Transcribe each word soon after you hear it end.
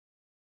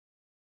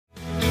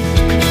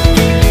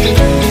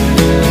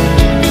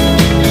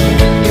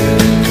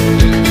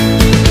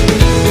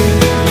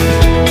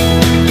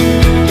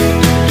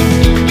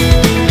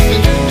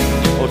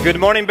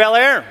morning, Bel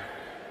Air.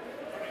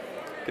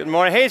 Good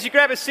morning. Hey, as you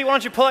grab a seat, why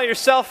don't you pull out your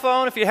cell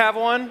phone if you have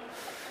one?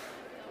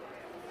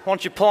 Why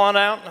don't you pull on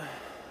out?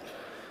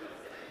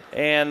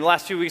 And the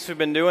last few weeks we've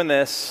been doing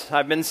this.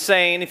 I've been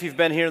saying, if you've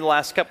been here the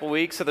last couple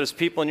weeks, that there's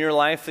people in your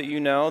life that you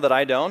know that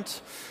I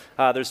don't.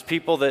 There's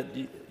people that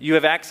you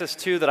have access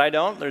to that I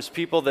don't. There's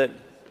people that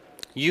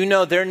you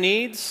know their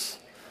needs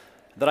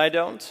that I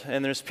don't.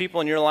 And there's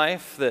people in your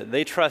life that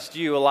they trust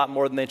you a lot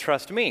more than they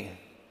trust me,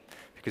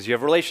 because you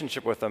have a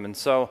relationship with them. And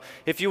so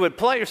if you would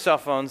pull out your cell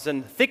phones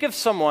and think of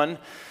someone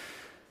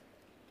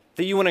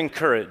that you want to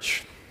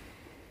encourage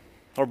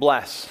or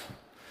bless,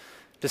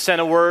 to send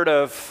a word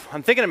of,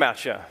 I'm thinking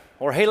about you,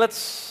 or hey,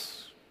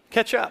 let's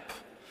catch up.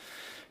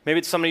 Maybe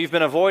it's somebody you've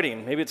been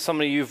avoiding. Maybe it's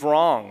somebody you've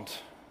wronged.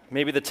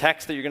 Maybe the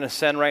text that you're going to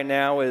send right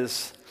now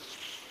is,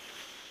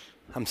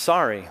 I'm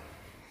sorry.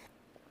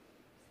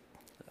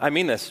 I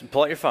mean this.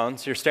 Pull out your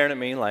phones. You're staring at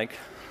me like,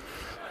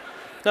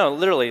 no,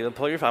 literally,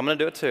 pull your phone. I'm going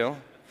to do it too.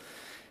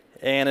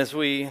 And as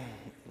we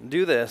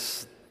do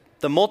this,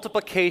 the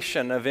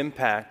multiplication of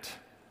impact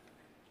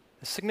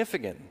is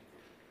significant.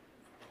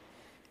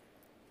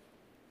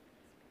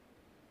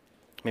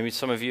 Maybe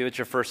some of you, it's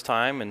your first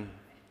time, and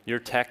your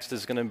text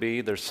is going to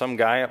be, there's some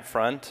guy up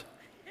front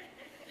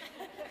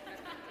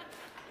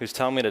who's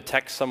telling me to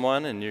text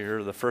someone, and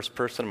you're the first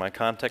person in my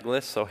contact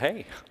list, so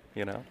hey,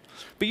 you know.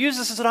 But use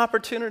this as an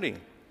opportunity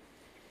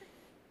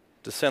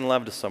to send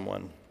love to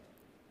someone.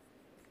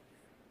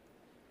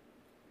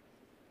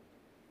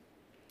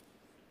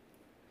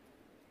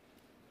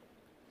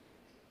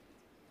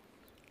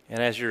 And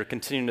as you're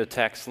continuing to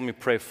text, let me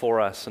pray for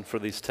us and for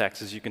these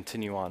texts as you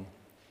continue on.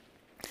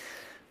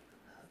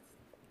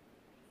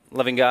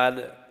 Loving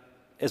God,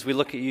 as we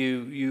look at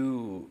you,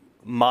 you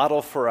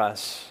model for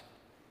us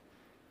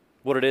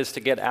what it is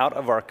to get out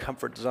of our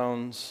comfort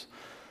zones.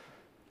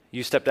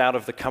 You stepped out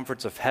of the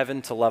comforts of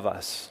heaven to love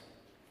us.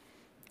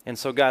 And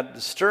so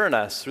God, stir in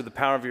us through the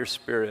power of your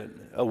Spirit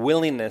a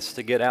willingness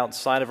to get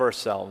outside of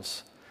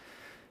ourselves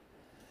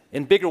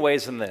in bigger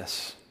ways than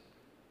this.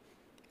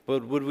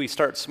 But would we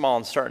start small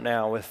and start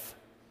now with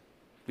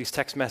these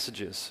text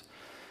messages?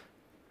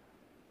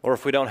 Or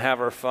if we don't have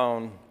our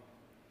phone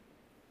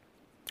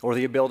or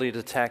the ability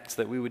to text,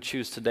 that we would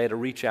choose today to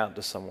reach out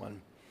to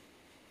someone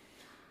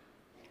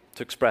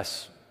to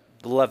express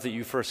the love that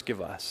you first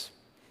give us.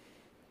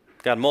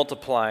 God,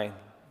 multiply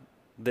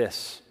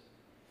this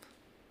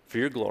for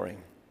your glory,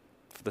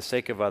 for the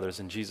sake of others.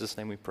 In Jesus'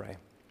 name we pray.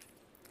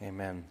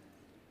 Amen.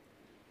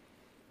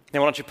 Now,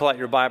 why don't you pull out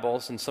your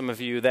Bibles, and some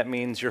of you, that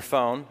means your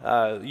phone.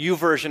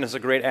 YouVersion is a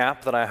great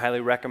app that I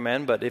highly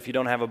recommend, but if you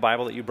don't have a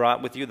Bible that you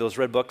brought with you, those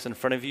red books in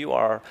front of you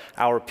are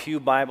our Pew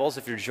Bibles.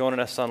 If you're joining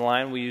us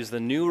online, we use the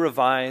New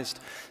Revised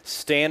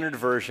Standard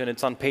Version.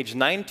 It's on page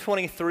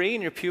 923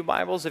 in your Pew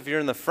Bibles. If you're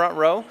in the front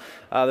row,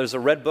 there's a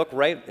red book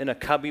right in a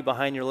cubby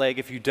behind your leg.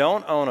 If you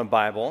don't own a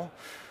Bible,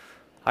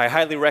 I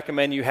highly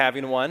recommend you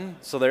having one,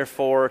 so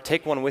therefore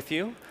take one with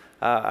you.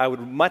 I would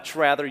much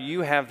rather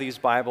you have these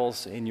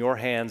Bibles in your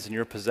hands, in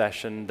your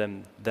possession,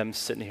 than them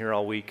sitting here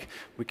all week.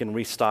 We can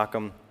restock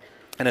them.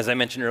 And as I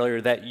mentioned earlier,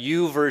 that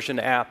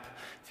YouVersion app,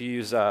 if you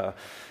use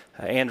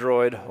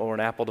Android or an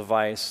Apple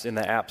device in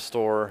the App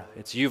Store,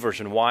 it's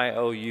YouVersion,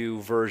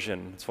 Y-O-U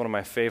version. It's one of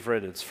my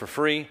favorite. It's for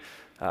free.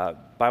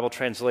 Bible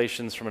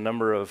translations from a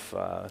number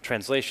of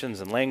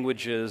translations and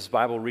languages,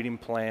 Bible reading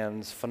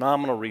plans,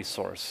 phenomenal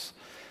resource.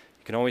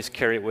 You can always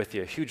carry it with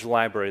you, a huge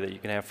library that you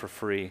can have for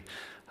free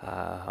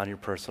on your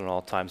person at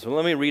all times. But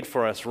let me read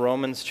for us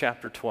Romans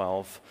chapter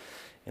 12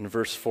 in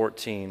verse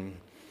 14.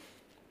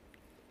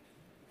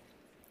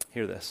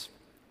 Hear this.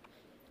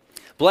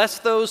 Bless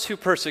those who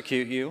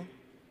persecute you.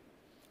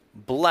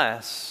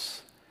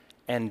 Bless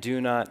and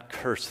do not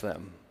curse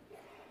them.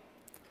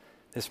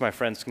 This, my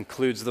friends,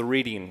 concludes the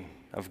reading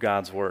of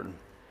God's word.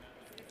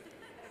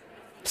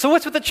 So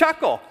what's with the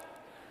chuckle?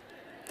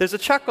 There's a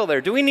chuckle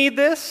there. Do we need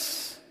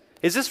this?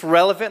 Is this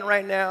relevant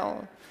right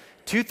now?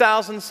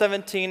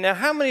 2017. Now,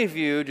 how many of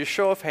you, just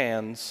show of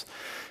hands,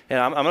 and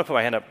I'm going to put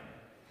my hand up.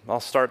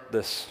 I'll start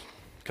this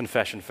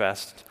confession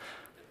fest.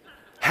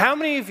 How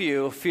many of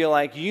you feel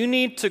like you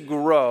need to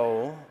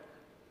grow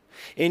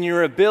in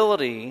your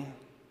ability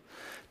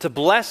to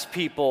bless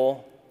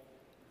people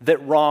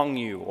that wrong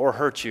you or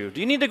hurt you? Do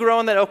you need to grow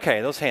in that?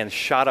 Okay, those hands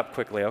shot up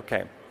quickly.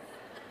 Okay.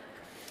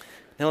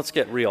 Now, let's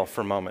get real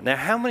for a moment. Now,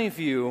 how many of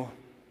you,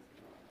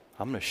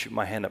 I'm going to shoot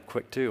my hand up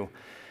quick too.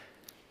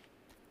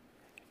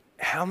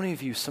 How many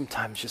of you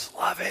sometimes just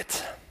love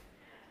it?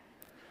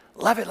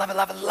 Love it, love it,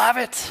 love it, love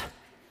it.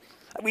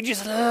 We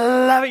just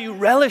love it. You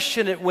relish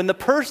in it when the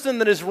person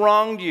that has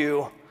wronged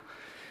you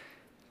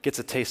gets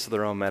a taste of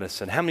their own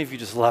medicine. How many of you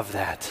just love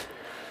that?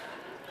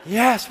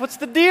 Yes, what's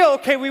the deal?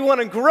 Okay, we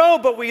want to grow,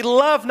 but we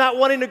love not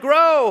wanting to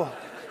grow.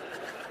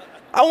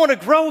 I want to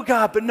grow,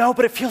 God,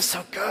 but it feels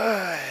so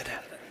good.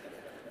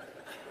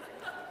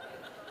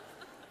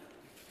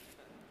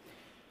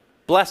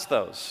 Bless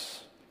those.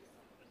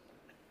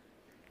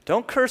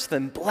 Don't curse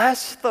them.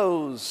 Bless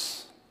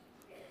those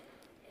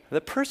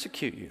that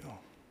persecute you.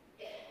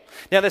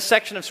 Now, this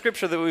section of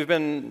Scripture that we've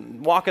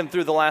been walking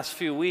through the last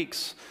few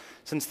weeks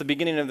since the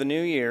beginning of the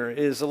new year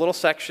is a little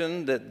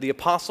section that the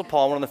Apostle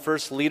Paul, one of the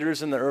first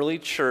leaders in the early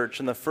church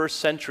in the first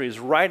century, is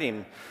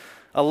writing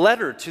a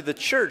letter to the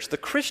church, the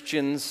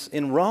Christians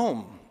in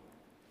Rome,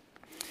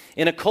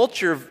 in a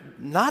culture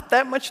not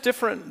that much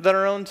different than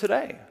our own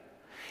today.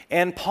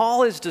 And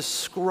Paul is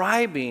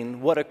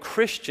describing what a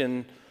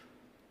Christian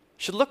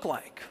should look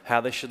like,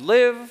 how they should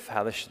live,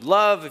 how they should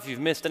love. If you've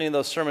missed any of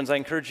those sermons, I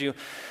encourage you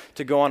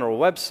to go on our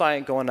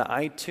website, go onto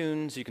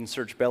iTunes. You can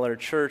search Bel Air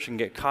Church and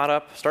get caught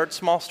up. Start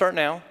small, start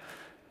now.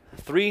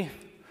 3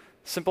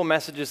 simple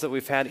messages that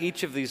we've had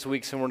each of these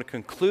weeks, and we're going to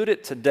conclude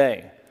it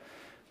today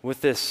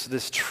with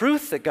this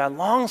truth that God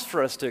longs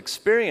for us to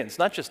experience,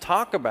 not just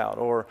talk about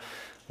or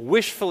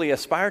wishfully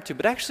aspire to,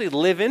 but actually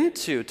live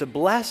into, to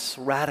bless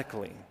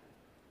radically.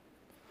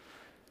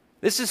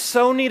 This is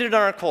so needed in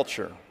our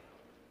culture.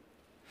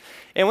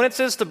 And when it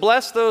says to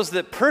bless those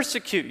that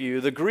persecute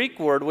you, the Greek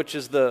word, which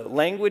is the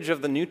language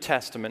of the New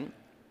Testament,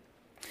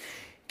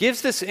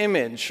 gives this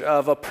image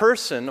of a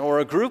person or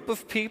a group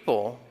of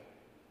people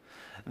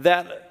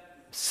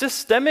that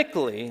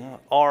systemically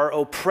are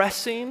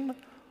oppressing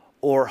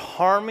or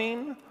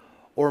harming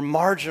or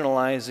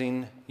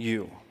marginalizing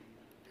you.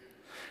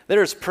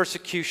 There is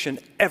persecution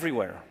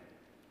everywhere.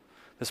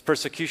 There's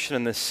persecution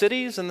in the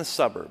cities and the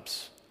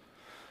suburbs.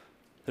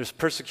 There's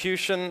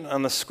persecution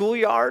on the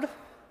schoolyard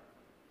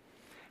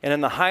and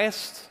in the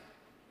highest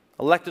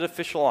elected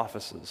official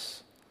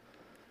offices.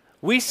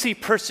 We see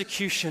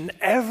persecution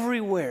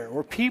everywhere,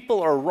 where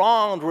people are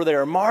wronged, where they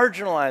are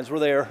marginalized, where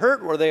they are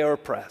hurt, where they are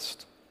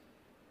oppressed.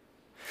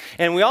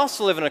 And we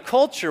also live in a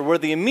culture where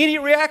the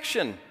immediate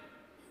reaction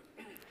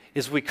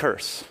is we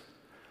curse,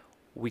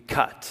 we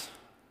cut.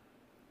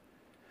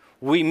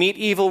 We meet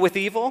evil with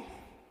evil,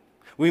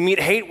 we meet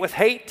hate with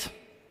hate,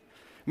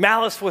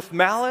 malice with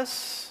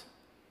malice,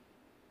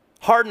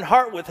 hardened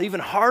heart with even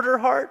harder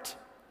heart.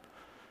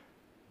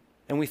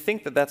 And we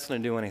think that that's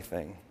going to do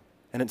anything.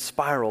 And it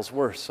spirals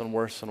worse and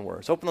worse and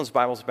worse. Open those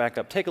Bibles back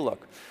up. Take a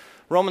look.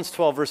 Romans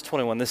 12, verse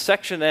 21. This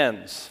section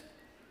ends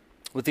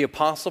with the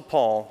Apostle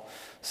Paul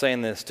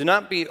saying this: do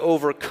not be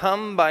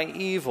overcome by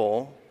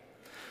evil,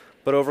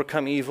 but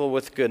overcome evil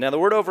with good. Now, the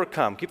word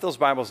overcome, keep those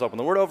Bibles open.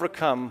 The word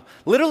overcome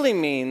literally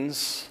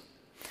means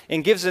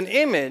and gives an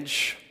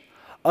image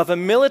of a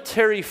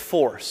military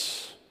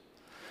force.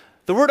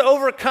 The word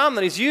overcome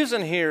that he's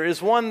using here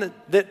is one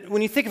that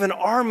when you think of an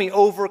army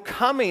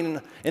overcoming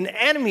an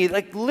enemy,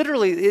 like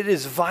literally it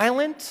is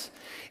violent,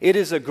 it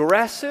is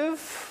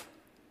aggressive,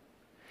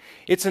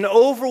 it's an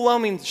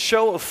overwhelming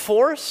show of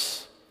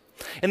force.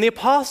 And the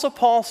Apostle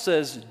Paul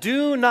says,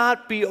 do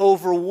not be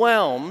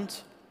overwhelmed,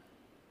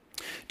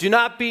 do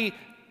not be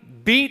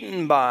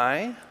beaten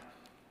by,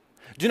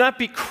 do not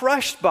be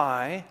crushed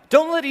by,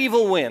 don't let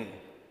evil win.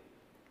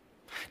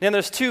 Now,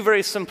 there's 2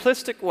 very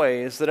simplistic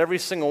ways that every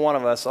single one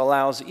of us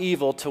allows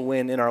evil to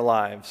win in our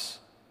lives,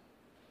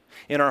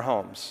 in our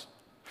homes,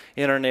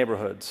 in our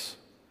neighborhoods,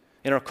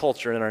 in our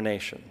culture, in our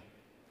nation.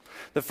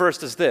 The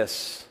first is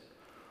this: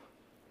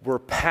 we're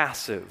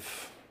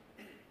passive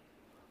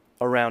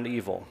around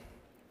evil.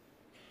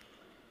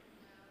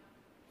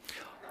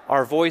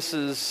 Our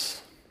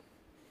voices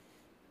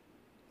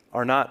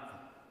are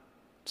not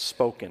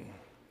spoken.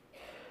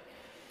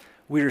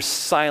 We are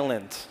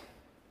silent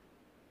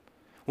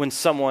when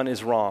someone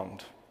is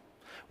wronged,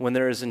 when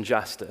there is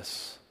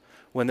injustice,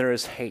 when there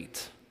is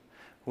hate,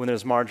 when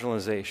there's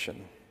marginalization.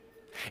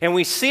 And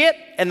we see it,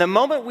 and the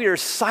moment we are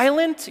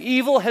silent,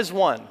 evil has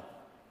won.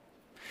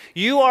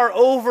 You are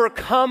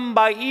overcome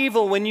by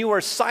evil when you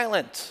are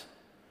silent.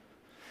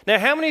 Now,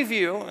 how many of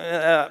you,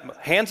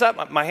 hands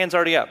up, my hand's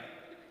already up.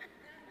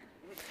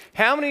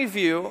 How many of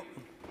you,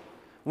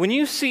 when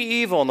you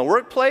see evil in the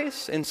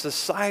workplace, in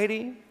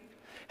society,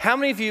 how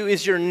many of you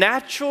is your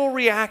natural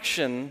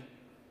reaction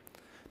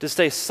to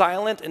stay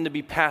silent and to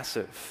be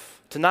passive,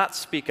 to not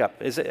speak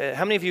up?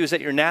 How many of you is that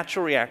your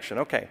natural reaction?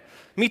 Okay,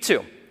 me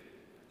too.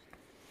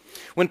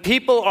 When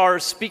people are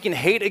speaking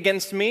hate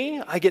against me,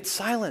 I get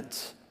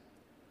silent.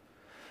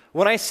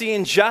 When I see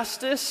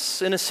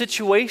injustice in a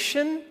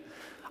situation,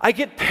 I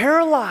get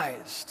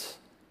paralyzed.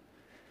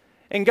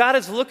 And God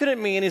is looking at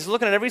me, and He's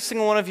looking at every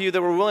single one of you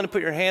that were willing to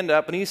put your hand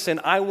up, and He's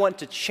saying, I want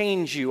to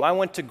change you. I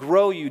want to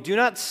grow you. Do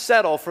not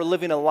settle for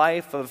living a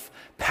life of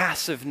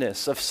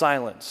passiveness, of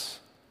silence.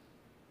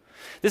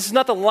 This is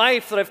not the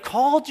life that I've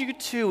called you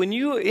to, and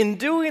you, in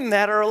doing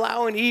that, are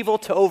allowing evil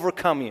to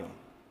overcome you.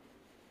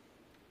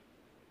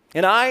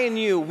 And I and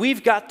you,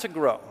 we've got to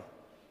grow.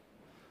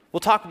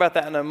 We'll talk about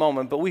that in a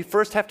moment, but we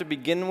first have to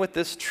begin with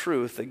this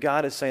truth that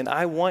God is saying,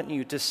 I want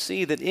you to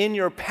see that in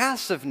your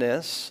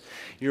passiveness,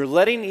 you're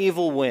letting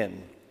evil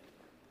win.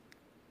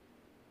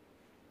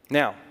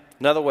 Now,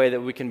 another way that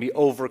we can be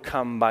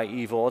overcome by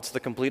evil, it's the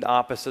complete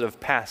opposite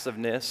of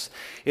passiveness.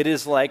 It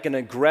is like an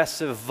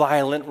aggressive,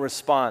 violent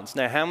response.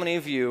 Now, how many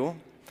of you,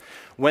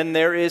 when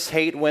there is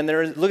hate,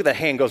 look at that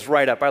hand goes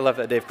right up. I love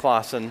that, Dave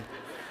Clausen.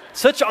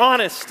 Such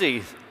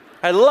honesty.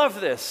 I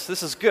love this.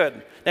 This is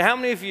good. Now, how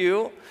many of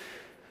you,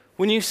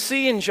 when you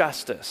see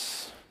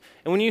injustice,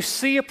 and when you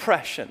see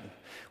oppression,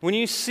 when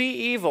you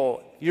see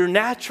evil, your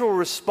natural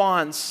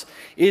response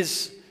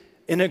is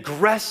an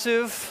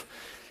aggressive,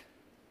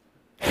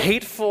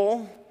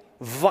 hateful,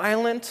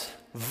 violent,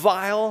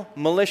 vile,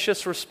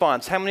 malicious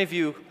response. How many of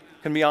you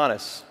can be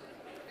honest?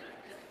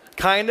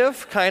 Kind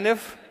of.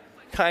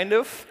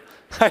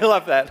 I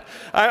love that.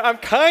 I'm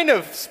kind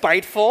of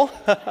spiteful.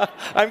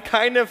 I'm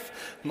kind of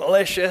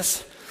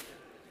malicious.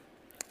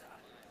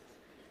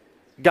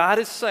 God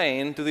is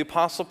saying through the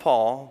Apostle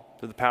Paul,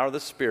 through the power of the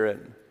Spirit,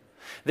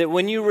 that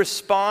when you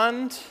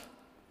respond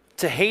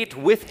to hate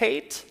with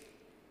hate,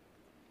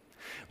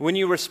 when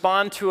you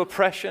respond to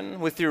oppression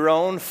with your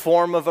own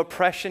form of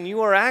oppression,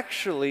 you are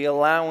actually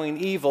allowing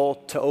evil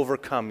to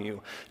overcome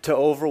you, to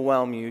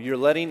overwhelm you. You're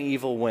letting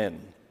evil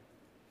win.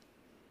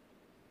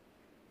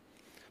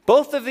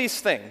 Both of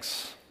these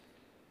things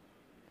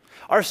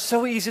are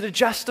so easy to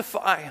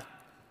justify.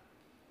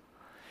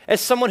 As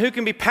someone who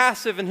can be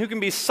passive and who can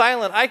be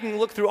silent, I can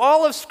look through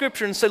all of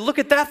Scripture and say, look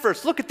at that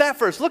verse, look at that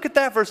verse, look at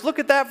that verse, look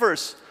at that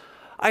verse.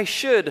 I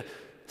should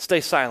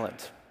stay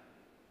silent.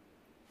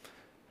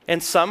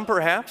 And some,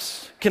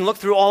 perhaps, can look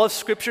through all of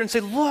Scripture and say,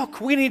 look,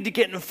 we need to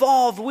get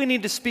involved. We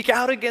need to speak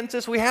out against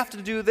this. We have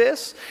to do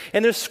this.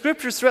 And there's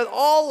Scriptures throughout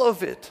all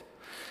of it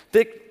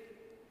that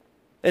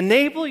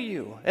enable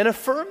you and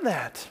affirm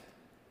that.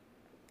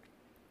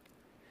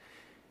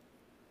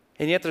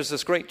 And yet there's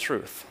this great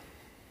truth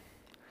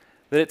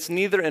that it's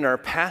neither in our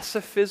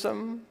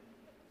pacifism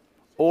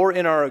or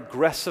in our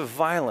aggressive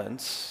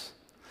violence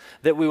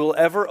that we will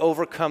ever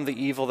overcome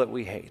the evil that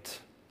we hate.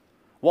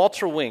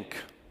 Walter Wink,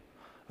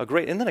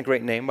 isn't that a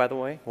great name, by the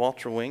way?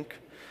 Walter Wink,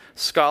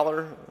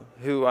 scholar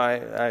who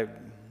I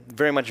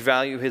very much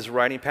value his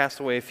writing, passed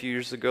away a few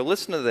years ago.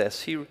 Listen to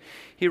this.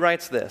 He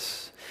writes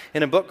this.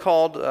 In a book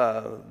called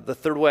The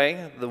Third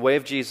Way, The Way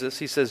of Jesus,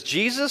 he says,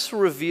 Jesus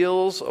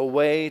reveals a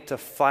way to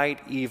fight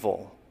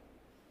evil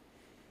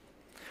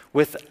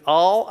with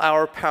all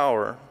our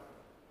power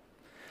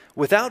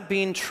without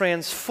being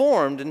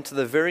transformed into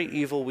the very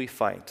evil we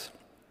fight.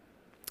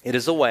 It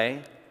is a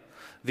way,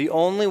 the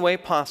only way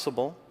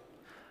possible,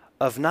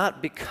 of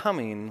not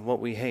becoming what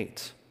we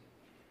hate.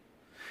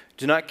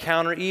 Do not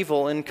counter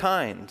evil in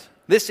kind.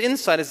 This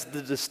insight is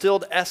the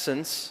distilled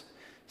essence,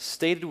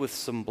 stated with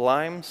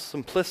sublime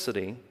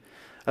simplicity,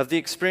 of the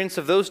experience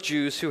of those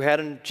Jews who had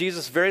in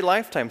Jesus' very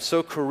lifetime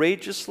so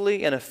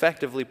courageously and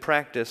effectively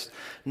practiced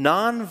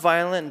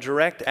nonviolent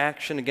direct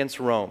action against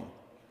Rome.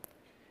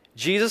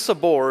 Jesus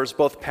abhors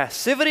both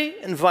passivity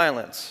and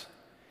violence.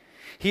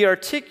 He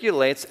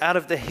articulates out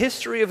of the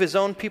history of his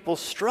own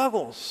people's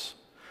struggles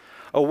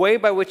a way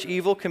by which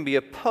evil can be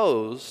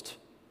opposed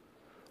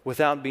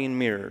without being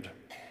mirrored.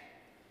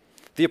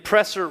 The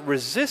oppressor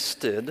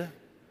resisted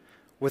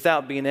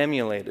without being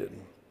emulated,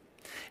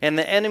 and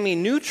the enemy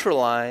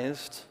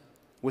neutralized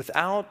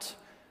without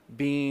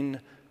being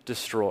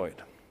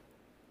destroyed.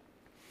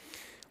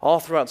 All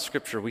throughout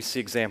Scripture, we see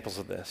examples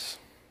of this.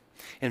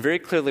 And very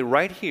clearly,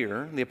 right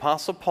here, the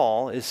Apostle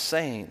Paul is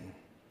saying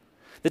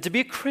that to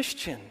be a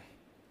Christian,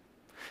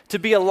 to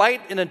be a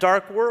light in a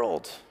dark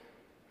world,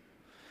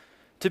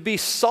 to be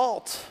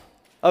salt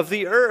of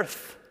the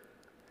earth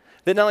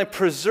that not only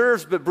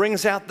preserves but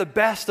brings out the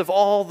best of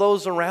all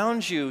those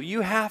around you,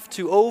 you have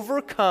to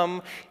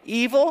overcome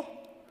evil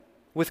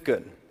with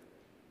good.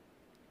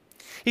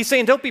 He's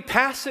saying don't be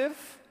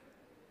passive,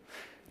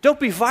 don't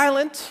be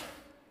violent,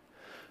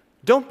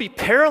 don't be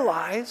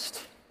paralyzed,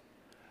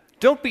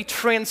 don't be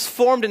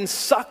transformed and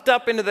sucked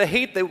up into the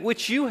hate that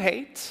which you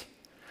hate,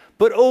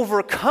 but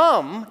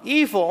overcome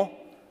evil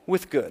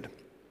with good.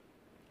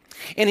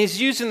 And he's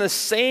using the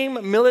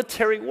same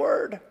military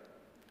word.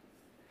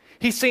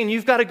 He's saying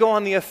you've got to go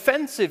on the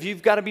offensive,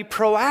 you've got to be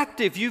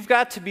proactive, you've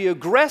got to be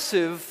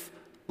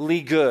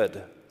aggressively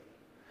good.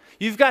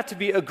 You've got to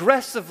be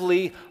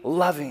aggressively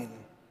loving.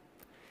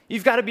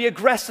 You've got to be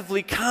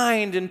aggressively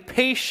kind and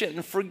patient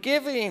and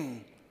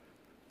forgiving.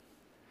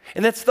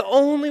 And that's the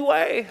only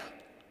way.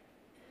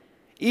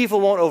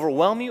 Evil won't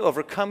overwhelm you,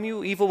 overcome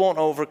you. Evil won't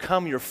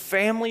overcome your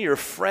family, your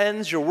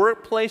friends, your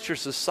workplace, your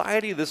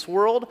society, this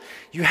world.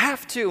 You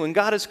have to, and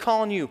God is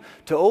calling you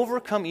to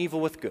overcome evil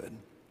with good.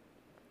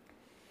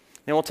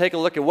 And we'll take a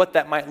look at what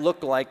that might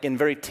look like in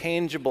very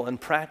tangible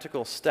and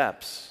practical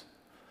steps.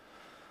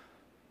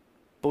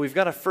 But we've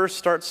got to first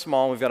start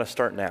small, we've got to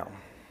start now.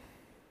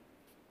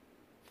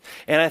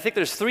 And I think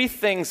there's three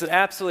things that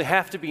absolutely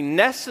have to be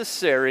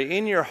necessary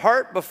in your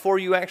heart before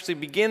you actually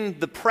begin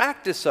the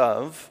practice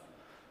of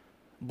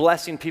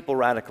blessing people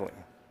radically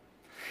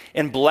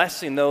and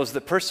blessing those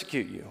that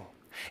persecute you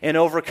and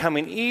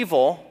overcoming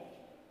evil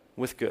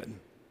with good.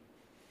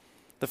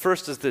 The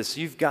first is this: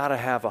 you've got to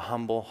have a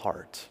humble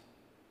heart.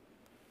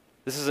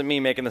 This isn't me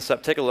making this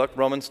up. Take a look,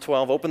 Romans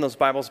 12. Open those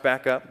Bibles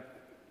back up.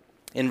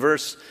 In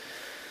verse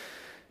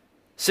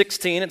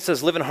 16, it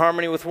says, live in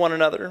harmony with one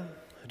another.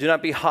 Do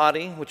not be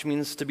haughty, which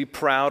means to be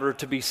proud or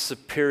to be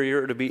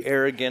superior or to be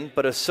arrogant,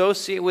 but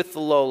associate with the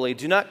lowly.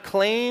 Do not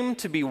claim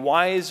to be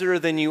wiser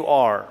than you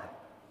are.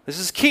 This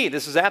is key.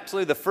 This is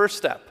absolutely the first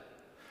step.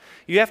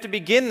 You have to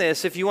begin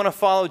this if you want to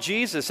follow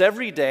Jesus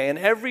every day and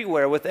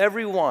everywhere with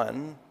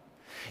everyone.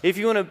 If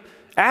you want to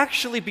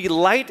actually be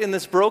light in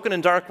this broken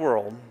and dark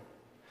world,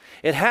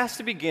 it has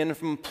to begin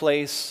from a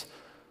place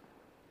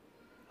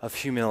of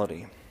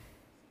humility.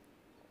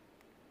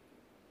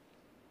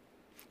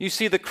 You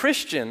see, the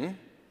Christian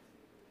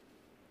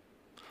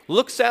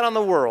looks out on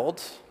the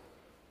world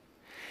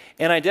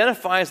and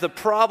identifies the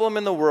problem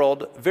in the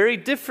world very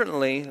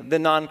differently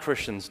than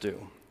non-Christians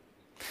do.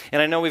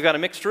 And I know we've got a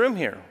mixed room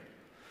here.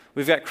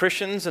 We've got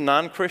Christians and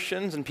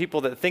non-Christians and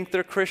people that think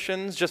they're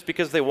Christians just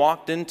because they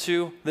walked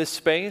into this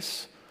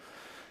space.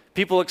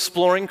 People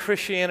exploring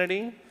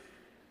Christianity.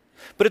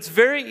 But it's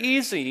very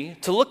easy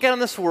to look out in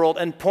this world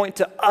and point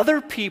to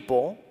other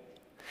people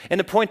and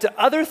to point to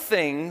other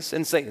things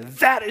and say,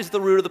 that is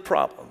the root of the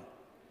problem.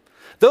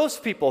 Those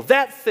people,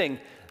 that thing,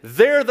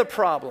 they're the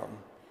problem.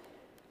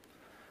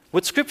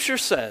 What Scripture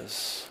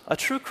says, a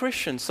true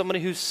Christian, somebody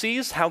who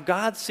sees how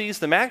God sees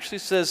them, actually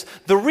says,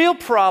 the real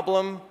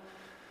problem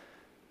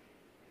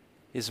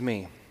is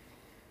me.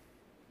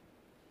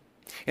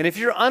 And if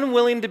you're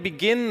unwilling to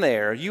begin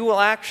there, you will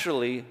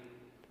actually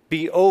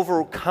be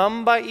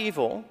overcome by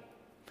evil.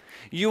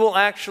 You will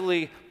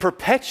actually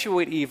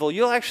perpetuate evil.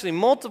 You'll actually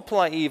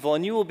multiply evil,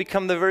 and you will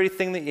become the very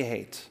thing that you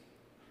hate.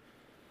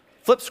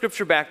 Flip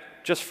Scripture back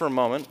just for a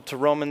moment to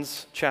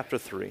Romans chapter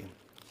 3.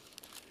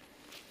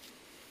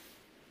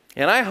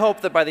 And I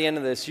hope that by the end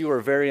of this, you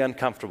are very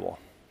uncomfortable.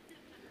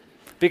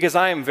 Because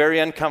I am very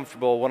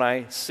uncomfortable when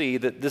I see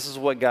that this is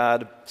what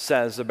God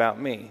says about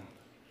me.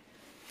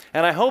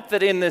 And I hope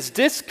that in this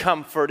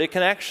discomfort, it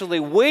can actually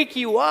wake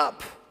you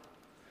up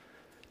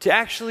to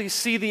actually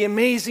see the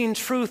amazing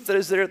truth that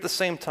is there at the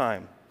same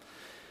time.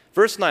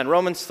 Verse 9,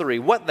 Romans 3,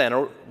 what then?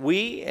 Are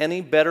we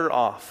any better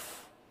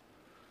off?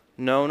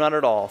 No, not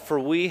at all. For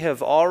we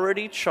have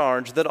already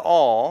charged that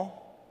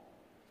all,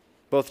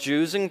 both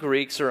Jews and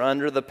Greeks, are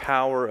under the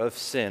power of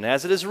sin.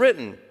 As it is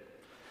written,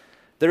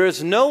 there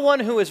is no one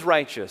who is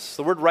righteous.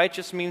 The word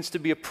righteous means to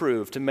be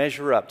approved, to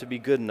measure up, to be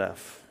good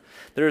enough.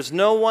 There is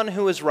no one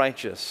who is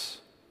righteous,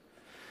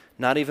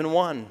 not even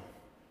one.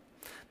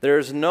 There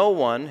is no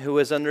one who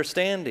is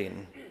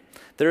understanding.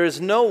 There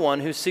is no one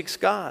who seeks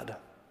God.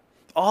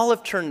 All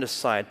have turned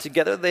aside.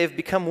 Together they have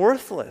become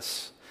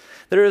worthless.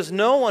 There is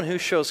no one who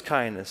shows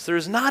kindness. There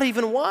is not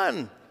even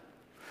one.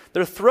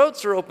 Their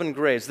throats are open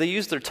graves. They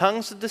use their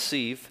tongues to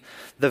deceive.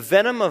 The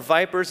venom of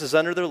vipers is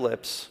under their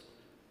lips.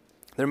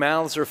 Their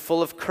mouths are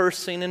full of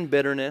cursing and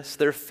bitterness.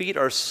 Their feet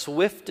are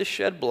swift to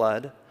shed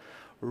blood.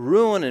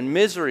 Ruin and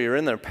misery are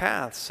in their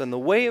paths, and the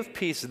way of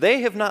peace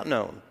they have not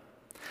known.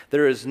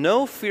 There is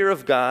no fear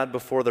of God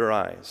before their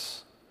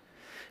eyes.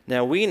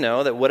 Now we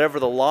know that whatever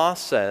the law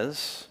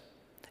says,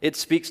 it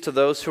speaks to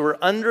those who are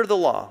under the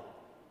law,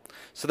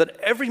 so that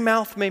every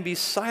mouth may be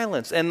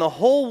silenced, and the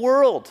whole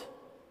world,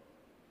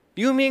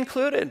 you and me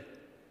included,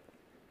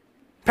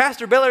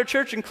 Pastor Bel Air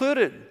Church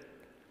included,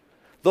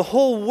 the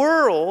whole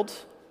world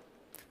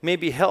may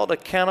be held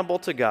accountable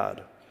to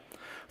God.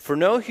 For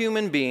no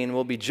human being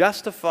will be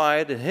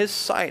justified in his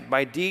sight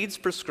by deeds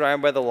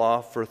prescribed by the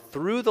law, for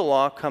through the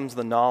law comes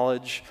the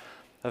knowledge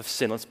of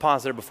sin. Let's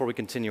pause there before we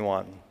continue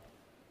on.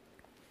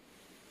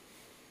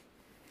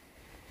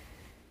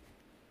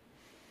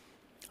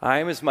 I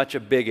am as much a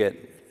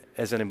bigot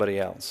as anybody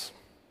else.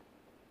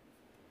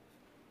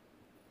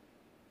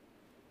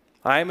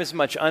 I am as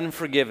much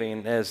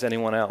unforgiving as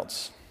anyone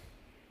else.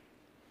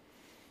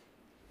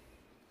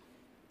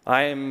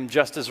 I am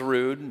just as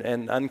rude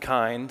and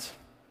unkind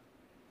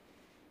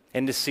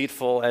and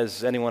deceitful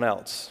as anyone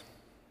else.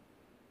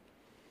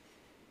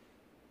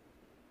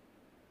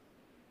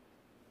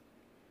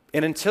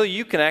 And until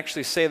you can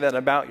actually say that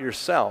about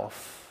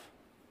yourself,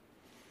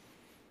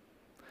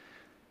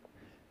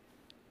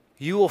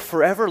 you will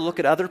forever look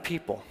at other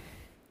people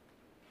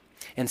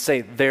and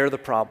say, they're the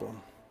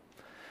problem.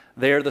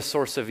 They're the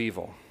source of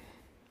evil.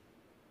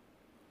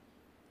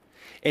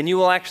 And you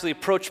will actually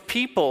approach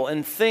people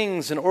and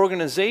things and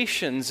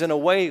organizations in a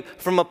way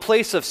from a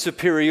place of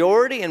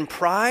superiority and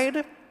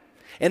pride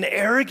and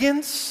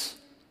arrogance.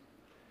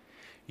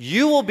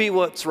 You will be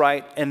what's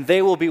right and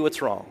they will be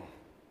what's wrong.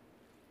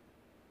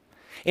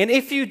 And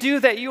if you do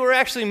that, you are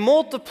actually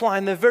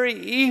multiplying the very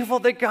evil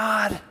that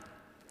God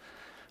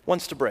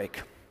wants to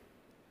break.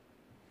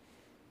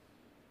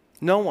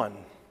 No one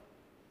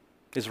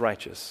is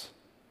righteous.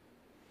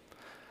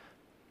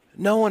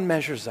 No one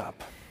measures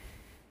up.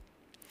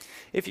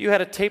 If you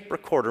had a tape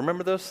recorder,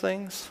 remember those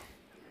things?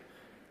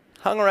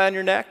 Hung around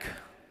your neck?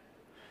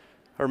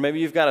 Or maybe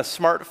you've got a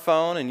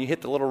smartphone and you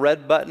hit the little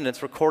red button,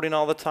 it's recording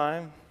all the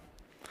time.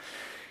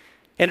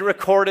 And it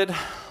recorded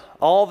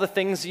all the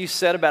things you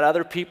said about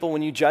other people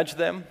when you judged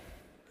them.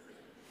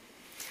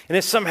 And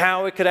if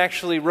somehow it could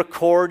actually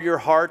record your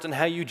heart and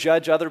how you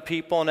judge other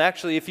people, and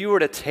actually if you were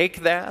to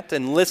take that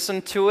and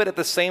listen to it at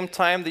the same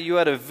time that you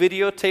had a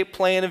videotape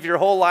playing of your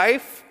whole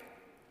life,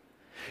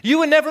 you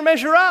would never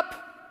measure up.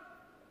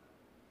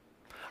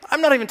 I'm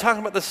not even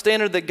talking about the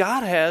standard that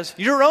God has,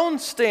 your own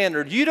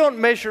standard. You don't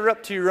measure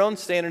up to your own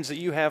standards that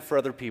you have for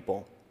other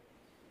people.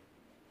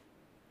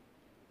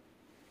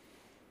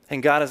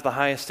 And God is the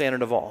highest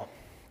standard of all.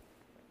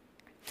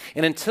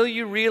 And until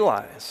you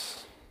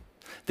realize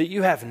that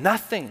you have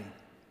nothing,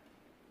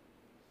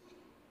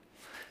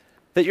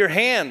 that your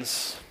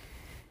hands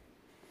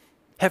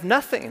have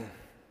nothing.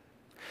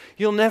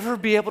 You'll never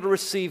be able to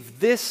receive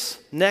this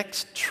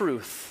next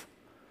truth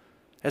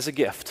as a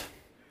gift.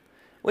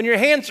 When your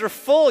hands are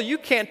full, you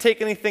can't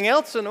take anything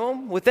else into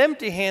them. With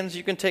empty hands,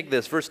 you can take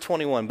this. Verse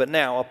 21, but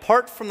now,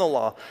 apart from the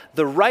law,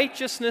 the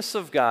righteousness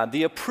of God,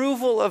 the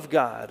approval of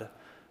God,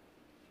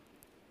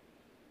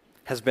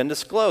 has been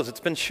disclosed. It's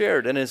been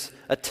shared and is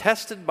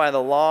attested by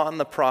the law and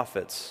the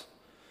prophets.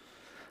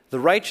 The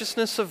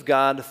righteousness of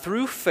God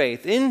through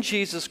faith in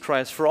Jesus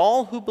Christ for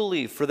all who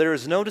believe, for there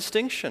is no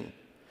distinction.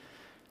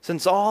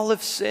 Since all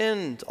have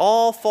sinned,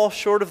 all fall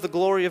short of the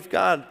glory of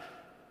God,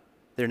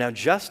 they're now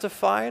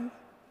justified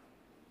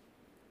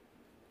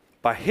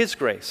by His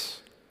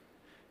grace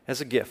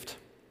as a gift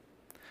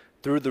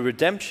through the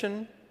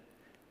redemption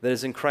that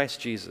is in Christ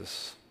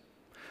Jesus,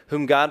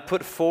 whom God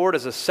put forward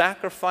as a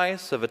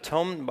sacrifice of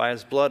atonement by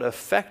His blood,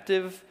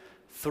 effective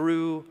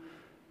through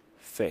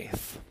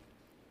faith.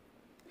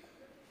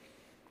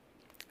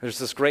 There's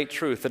this great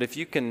truth that if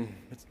you can,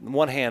 on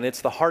one hand,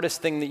 it's the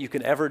hardest thing that you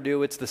can ever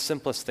do. It's the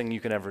simplest thing you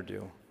can ever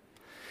do.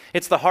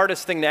 It's the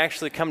hardest thing to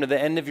actually come to the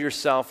end of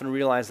yourself and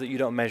realize that you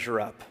don't measure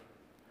up.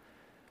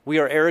 We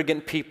are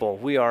arrogant people.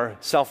 We are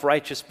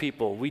self-righteous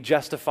people. We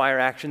justify our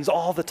actions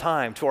all the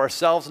time to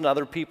ourselves and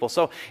other people.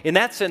 So in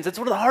that sense, it's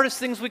one of the hardest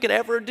things we could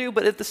ever do,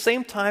 but at the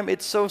same time,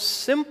 it's so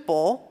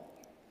simple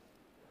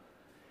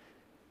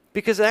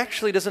because it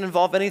actually doesn't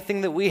involve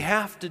anything that we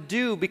have to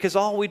do, because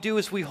all we do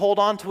is we hold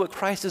on to what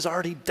Christ has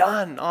already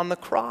done on the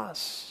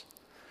cross.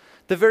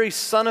 The very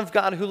Son of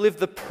God who lived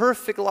the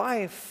perfect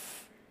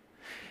life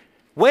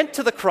went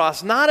to the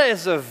cross not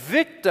as a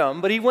victim,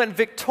 but He went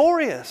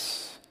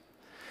victorious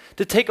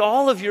to take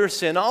all of your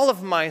sin, all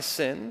of my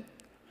sin,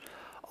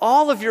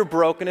 all of your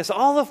brokenness,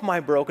 all of my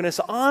brokenness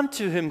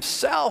onto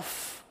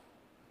Himself.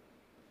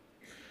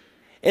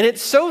 And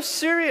it's so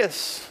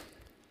serious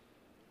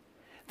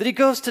that He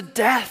goes to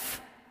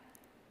death.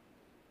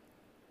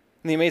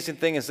 And the amazing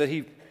thing is that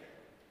He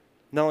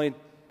not only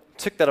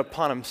took that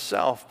upon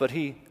Himself, but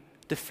He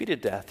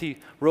defeated death. He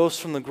rose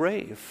from the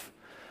grave,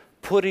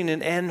 putting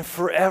an end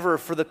forever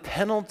for the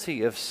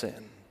penalty of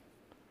sin.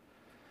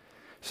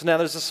 So now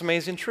there's this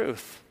amazing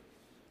truth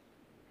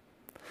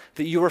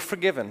that you are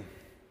forgiven.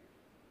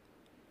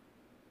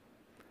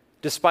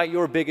 Despite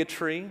your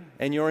bigotry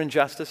and your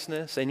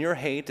injusticeness and your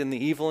hate and the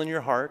evil in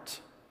your heart,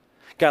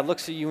 God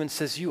looks at you and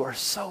says, you are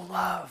so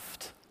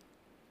loved.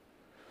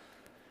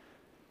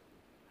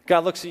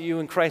 God looks at you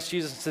in Christ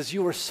Jesus and says,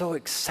 you are so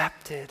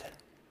accepted.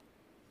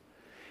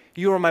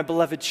 You are my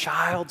beloved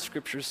child,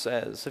 Scripture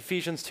says.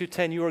 Ephesians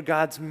 2:10, you are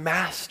God's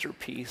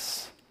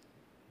masterpiece.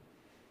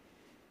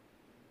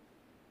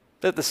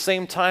 That at the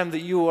same time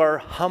that you are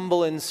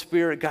humble in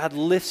spirit, God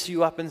lifts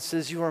you up and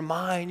says, you are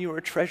mine, you are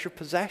a treasured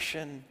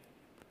possession.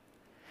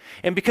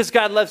 And because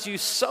God loves you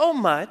so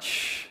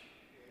much,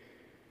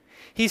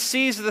 He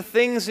sees the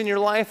things in your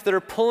life that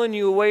are pulling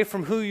you away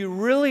from who you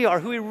really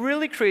are, who He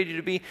really created you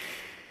to be.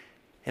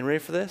 And ready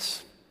for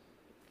this?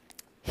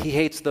 He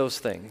hates those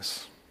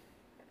things.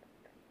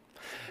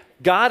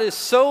 God is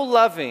so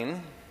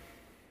loving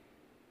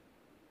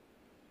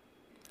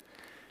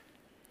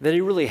that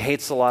He really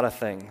hates a lot of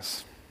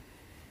things.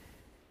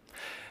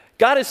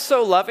 God is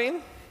so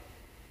loving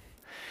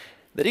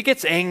that He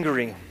gets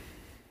angry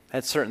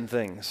at certain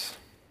things.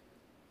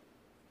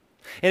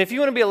 And if you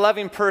want to be a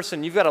loving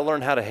person, you've got to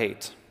learn how to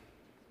hate.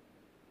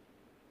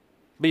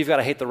 But you've got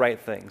to hate the right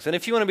things. And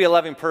if you want to be a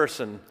loving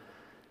person,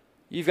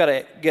 you've got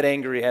to get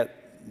angry at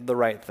the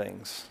right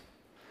things.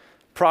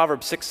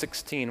 Proverbs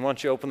 6:16, why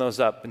don't you open those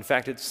up? In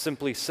fact, it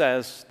simply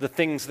says the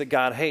things that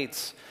God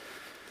hates.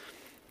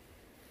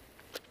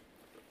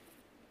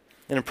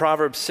 And in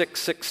Proverbs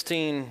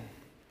 6:16,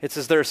 it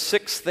says there are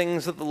 6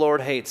 things that the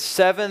Lord hates,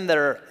 7 that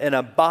are an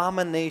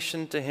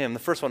abomination to Him. The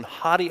first one,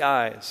 haughty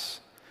eyes.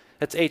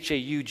 That's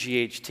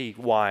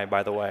H-A-U-G-H-T-Y,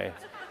 by the way.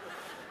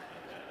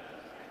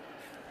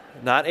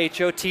 Not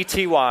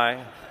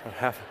H-O-T-T-Y.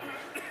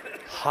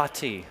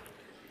 Haughty.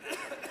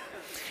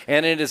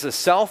 And it is a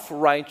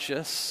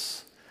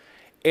self-righteous,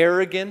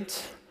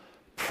 arrogant,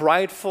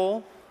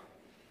 prideful,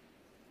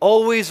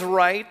 always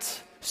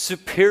right,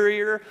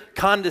 superior,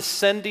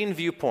 condescending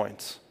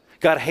viewpoint.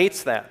 God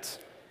hates that.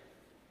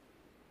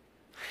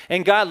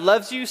 And God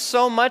loves you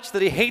so much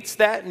that He hates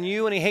that in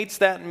you and He hates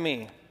that in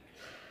me.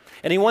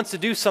 And He wants to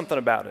do something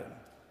about it.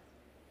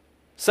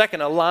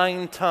 Second, a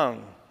lying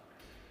tongue.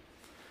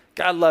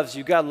 God loves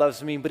you, God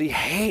loves me, but He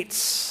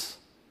hates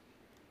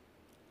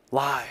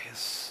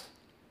lies.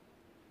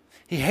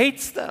 He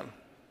hates them.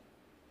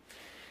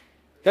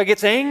 God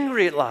gets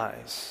angry at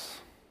lies.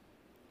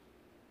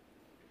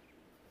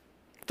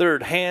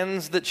 Third,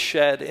 hands that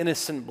shed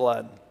innocent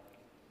blood.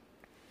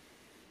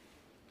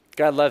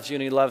 God loves you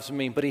and He loves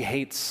me, but He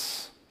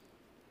hates,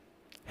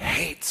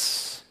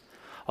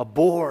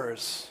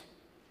 abhors,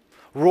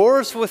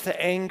 roars with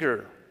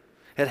anger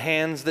at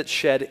hands that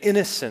shed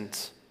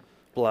innocent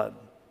blood.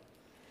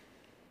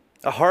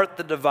 A heart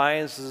that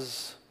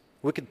devises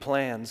wicked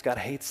plans, God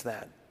hates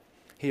that.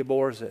 He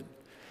abhors it.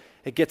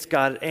 It gets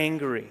God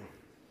angry.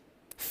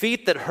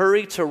 Feet that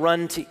hurry to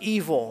run to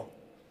evil.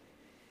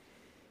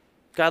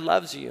 God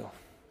loves you.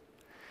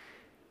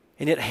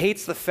 And yet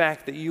hates the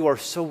fact that you are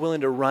so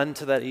willing to run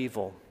to that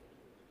evil.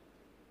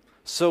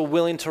 So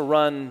willing to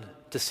run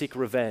to seek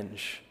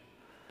revenge.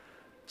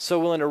 So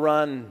willing to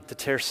run to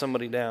tear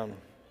somebody down.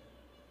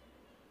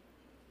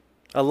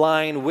 A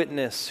lying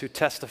witness who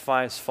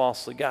testifies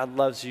falsely. God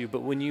loves you,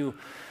 but when you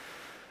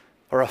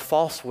are a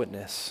false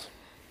witness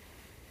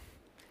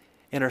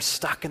and are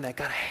stuck in that,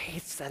 God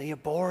hates that. He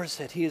abhors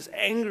it. He is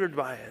angered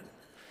by it.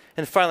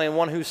 And finally,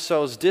 one who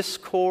sows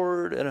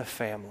discord in a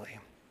family.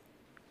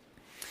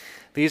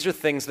 These are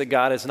things that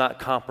God is not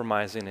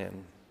compromising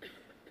in.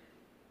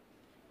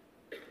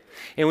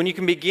 And when you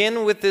can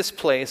begin with this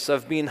place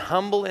of being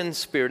humble in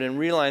spirit and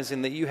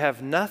realizing that you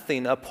have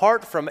nothing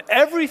apart from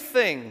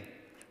everything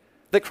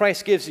that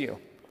Christ gives you.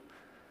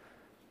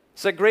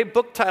 It's that great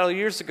book title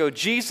years ago,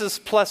 Jesus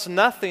plus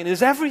nothing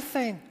is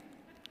everything.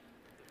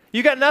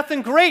 You got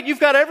nothing great, you've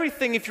got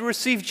everything if you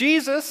receive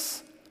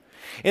Jesus.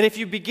 And if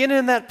you begin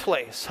in that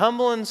place,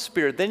 humble in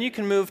spirit, then you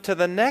can move to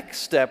the next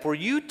step where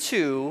you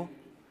too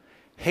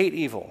hate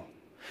evil.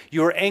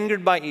 You are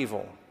angered by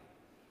evil.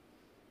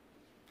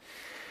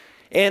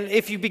 And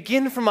if you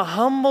begin from a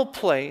humble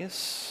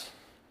place,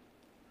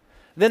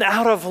 then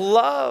out of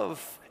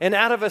love and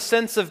out of a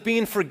sense of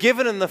being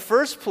forgiven in the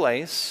first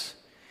place,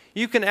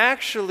 you can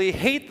actually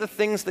hate the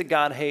things that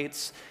God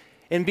hates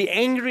and be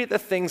angry at the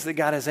things that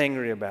God is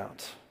angry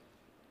about.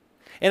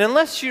 And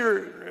unless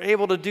you're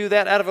able to do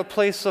that out of a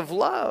place of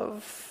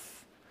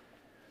love,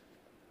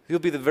 you'll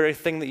be the very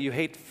thing that you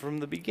hate from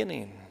the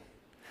beginning.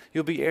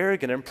 You'll be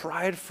arrogant and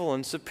prideful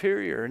and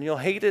superior, and you'll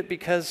hate it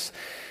because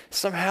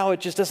somehow it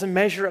just doesn't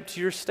measure up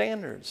to your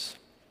standards.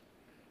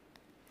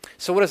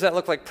 So what does that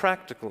look like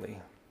practically?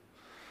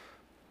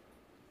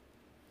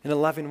 In a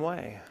loving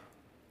way.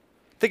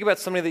 Think about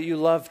somebody that you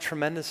love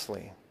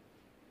tremendously,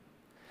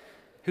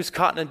 who's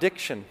caught in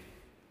addiction.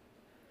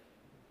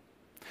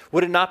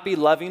 Would it not be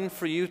loving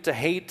for you to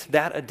hate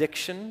that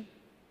addiction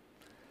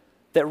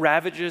that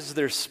ravages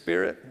their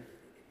spirit,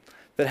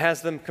 that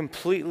has them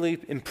completely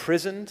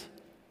imprisoned?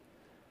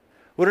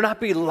 Would it not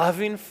be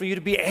loving for you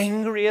to be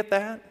angry at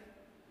that?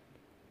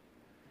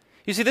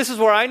 You see, this is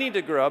where I need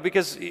to grow,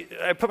 because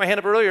I put my hand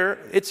up earlier.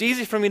 It's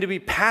easy for me to be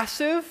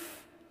passive,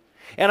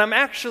 and I'm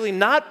actually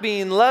not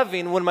being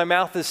loving when my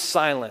mouth is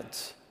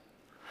silent.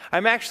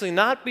 I'm actually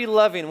not being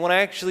loving when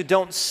I actually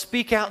don't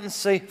speak out and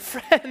say,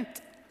 friend,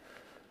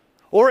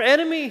 or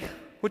enemy,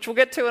 which we'll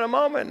get to in a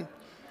moment.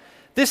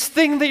 This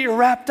thing that you're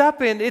wrapped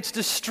up in, it's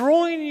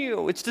destroying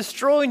you. It's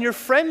destroying your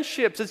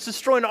friendships. It's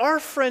destroying our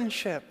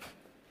friendship.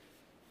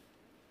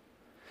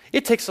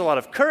 It takes a lot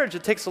of courage.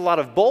 It takes a lot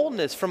of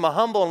boldness from a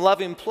humble and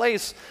loving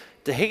place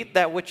to hate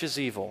that which is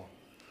evil.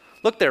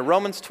 Look there,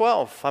 Romans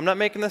 12. I'm not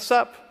making this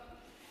up.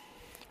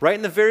 Right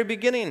in the very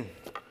beginning,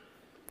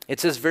 it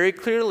says very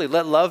clearly,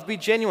 let love be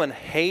genuine.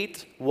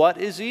 Hate what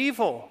is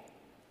evil.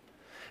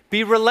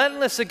 Be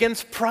relentless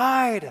against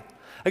pride,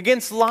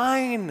 against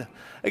lying,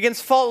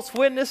 against false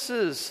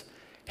witnesses,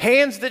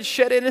 hands that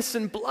shed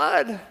innocent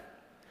blood,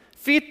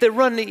 feet that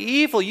run to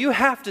evil. You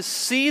have to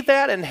see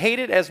that and hate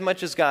it as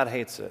much as God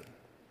hates it.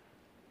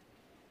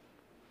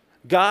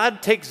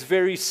 God takes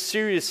very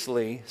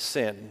seriously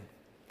sin.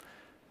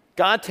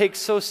 God takes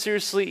so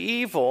seriously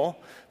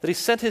evil that he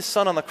sent his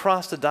son on the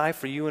cross to die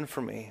for you and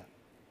for me.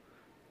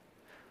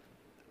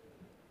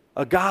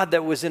 A God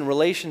that was in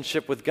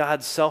relationship with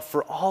God's self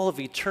for all of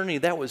eternity,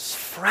 that was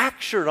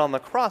fractured on the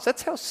cross.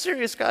 That's how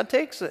serious God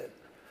takes it.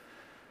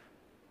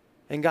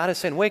 And God is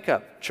saying, wake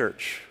up,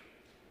 church.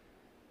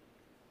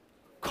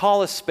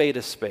 Call a spade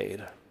a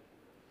spade.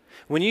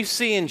 When you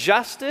see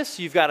injustice,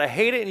 you've got to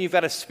hate it and you've got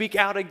to speak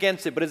out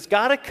against it. But it's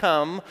got to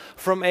come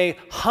from a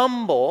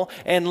humble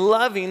and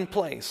loving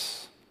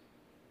place.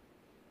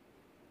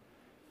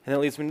 And that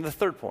leads me to the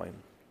third point.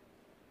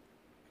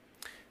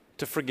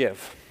 To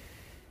forgive.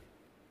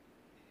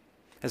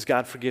 As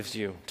God forgives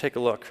you. Take a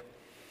look.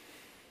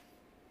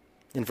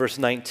 In verse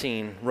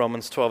 19,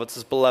 Romans 12, it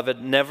says,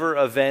 Beloved, never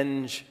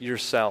avenge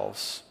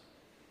yourselves,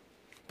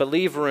 but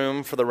leave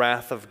room for the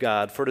wrath of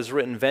God. For it is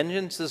written,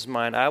 vengeance is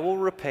mine, I will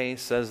repay,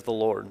 says the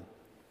Lord.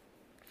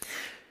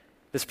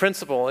 This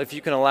principle, if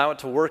you can allow it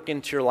to work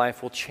into your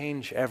life, will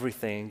change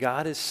everything.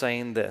 God is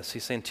saying this.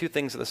 He's saying two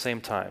things at the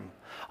same time.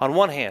 On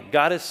one hand,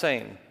 God is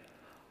saying,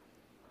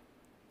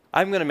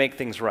 I'm going to make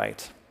things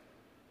right.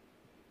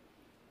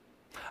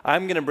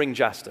 I'm going to bring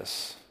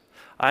justice.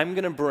 I'm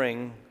going to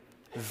bring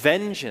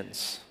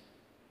vengeance.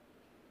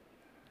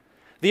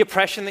 The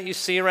oppression that you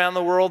see around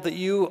the world, that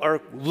you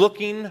are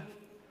looking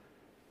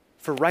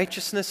for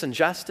righteousness and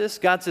justice,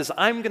 God says,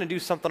 I'm going to do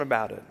something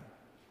about it.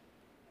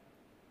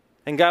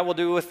 And God will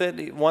do with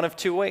it one of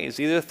two ways,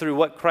 either through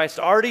what Christ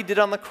already did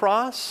on the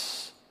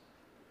cross,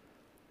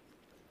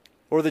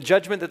 or the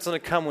judgment that's going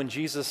to come when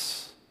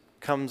Jesus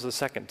comes the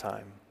second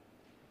time.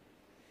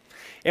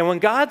 And when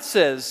God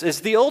says,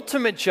 is the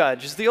ultimate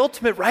judge, is the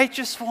ultimate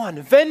righteous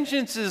one,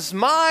 vengeance is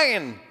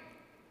mine,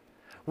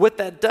 what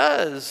that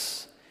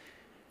does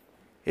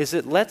is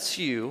it lets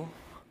you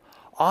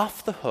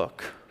off the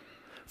hook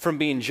from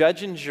being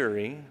judge and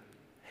jury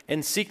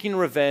and seeking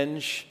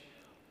revenge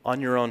on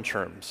your own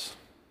terms.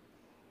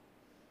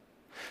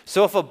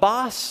 So if a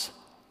boss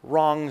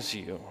wrongs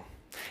you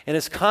and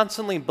is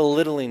constantly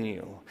belittling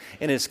you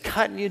and is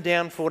cutting you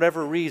down for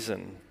whatever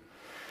reason,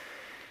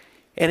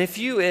 and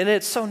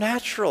it's so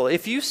natural,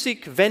 if you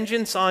seek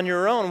vengeance on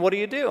your own, what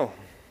do?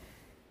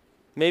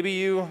 Maybe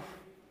you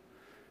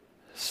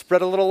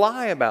spread a little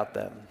lie about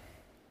them.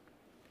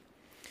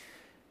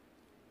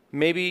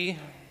 Maybe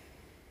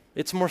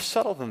it's more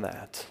subtle than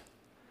that.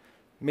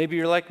 Maybe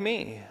you're like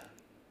me.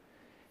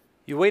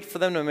 You wait for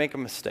them to make a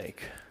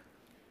mistake.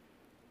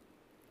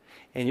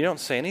 And you don't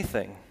say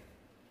anything.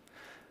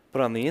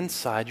 But on the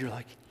inside, you're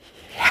like,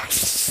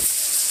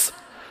 yes!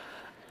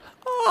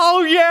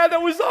 Oh yeah,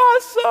 that was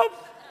awesome!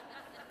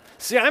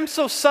 See, I'm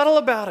so subtle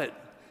about it.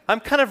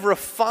 I'm kind of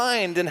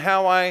refined in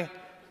how I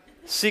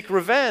seek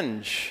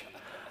revenge.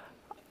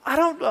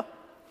 I'm not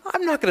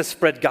going to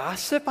spread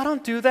gossip. I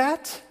don't do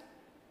that.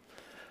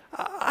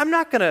 I'm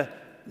not going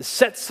to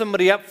set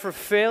somebody up for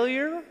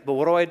failure. But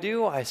what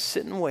do? I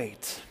sit and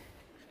wait.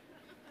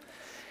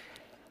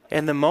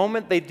 And the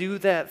moment they do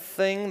that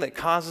thing that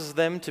causes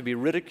them to be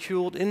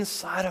ridiculed,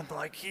 inside I'm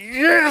like,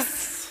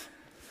 yes!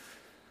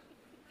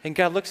 And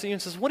God looks at you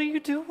and says, what are you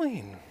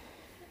doing?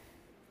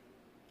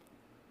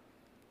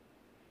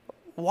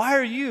 Why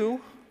are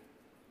you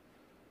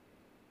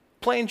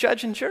playing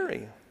judge and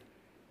jury?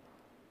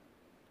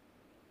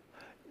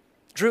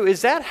 Drew,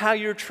 is that how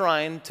you're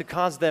trying to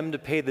cause them to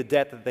pay the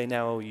debt that they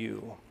now owe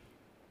you?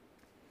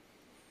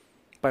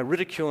 By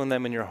ridiculing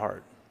them in your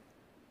heart.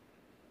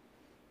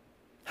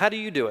 How do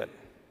you do it?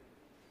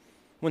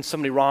 When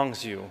somebody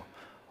wrongs you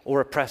or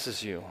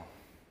oppresses you,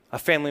 a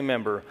family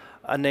member,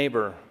 a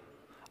neighbor,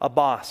 a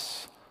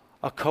boss,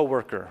 a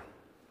coworker,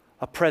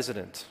 a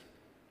president.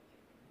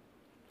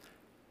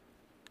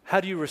 How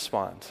do you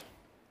respond?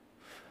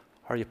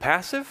 Are you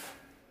passive?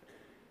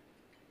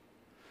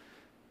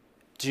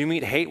 Do you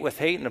meet hate with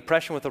hate and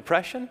oppression with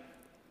oppression?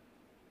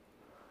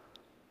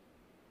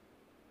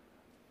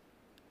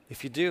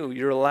 If you do,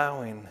 you're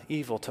allowing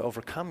evil to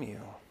overcome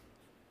you.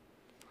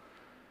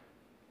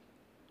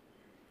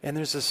 And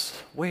there's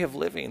this way of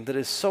living that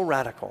is so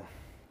radical.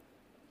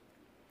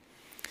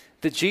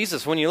 That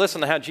Jesus, when you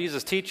listen to how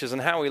Jesus teaches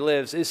and how he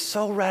lives, is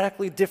so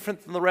radically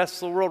different than the rest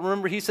of the world.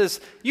 Remember, he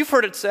says, you've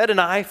heard it said, an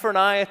eye for an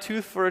eye, a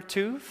tooth for a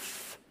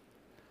tooth,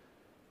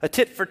 a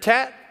tit for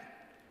tat.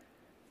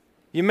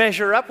 You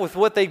measure up with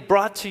what they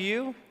brought to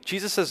you.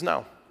 Jesus says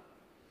no.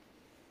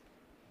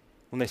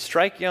 When they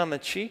strike you on the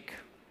cheek,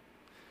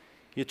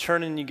 you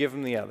turn and you give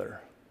them the other.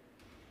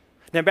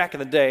 Now, back in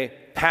the day,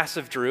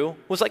 passive Drew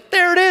was like,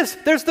 there it is.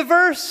 There's the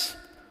verse.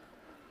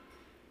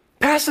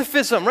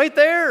 Pacifism right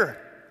there.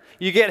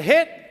 You get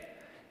hit,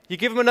 you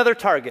give them another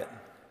target.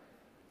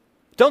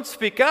 Don't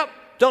speak up.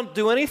 Don't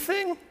do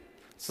anything.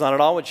 It's not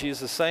at all what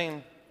Jesus is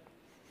saying.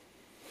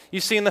 You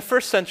see, in the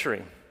first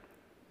century,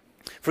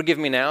 forgive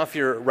me now if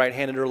you're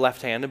right-handed or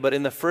left-handed, but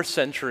in the first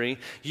century,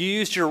 you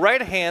used your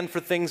right hand for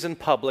things in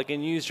public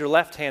and you used your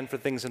left hand for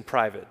things in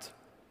private.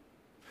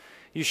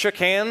 You shook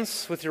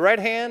hands with your right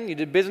hand, you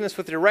did business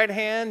with your right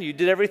hand, you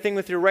did everything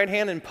with your right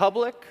hand in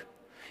public.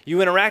 You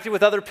interacted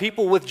with other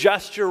people with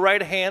just your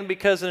right hand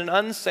because in an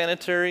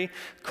unsanitary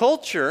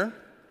culture,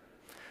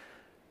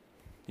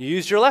 you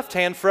used your left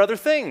hand for other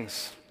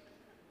things.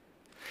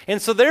 And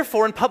so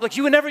therefore, in public,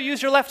 you would never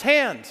use your left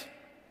hand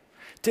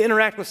to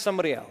interact with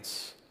somebody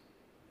else.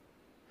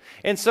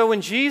 And so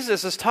when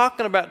Jesus is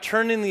talking about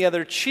turning the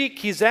other cheek,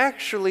 he's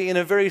actually in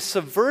a very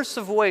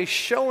subversive way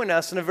showing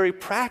us in a very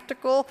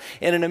practical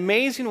and an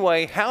amazing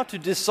way how to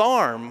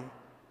disarm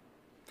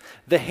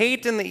the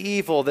hate and the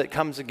evil that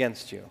comes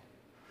against you.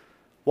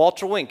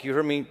 Walter Wink, you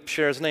heard me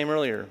share his name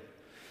earlier.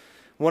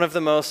 One of the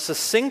most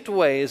succinct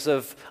ways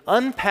of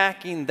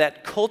unpacking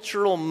that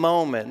cultural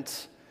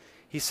moment,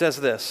 he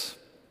says this.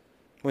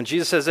 When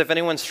Jesus says, if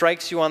anyone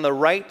strikes you on the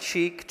right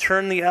cheek,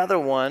 turn the other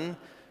one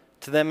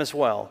to them as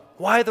well.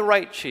 Why the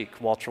right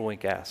cheek, Walter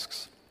Wink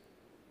asks.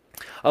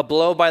 A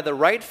blow by the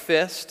right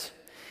fist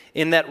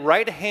in that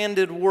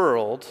right-handed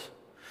world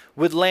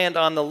would land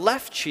on the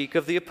left cheek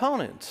of the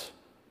opponent.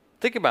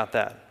 Think about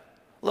that.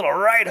 A little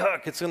right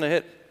hook it's going to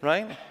hit,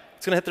 right?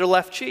 It's going to hit their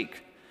left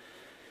cheek.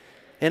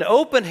 An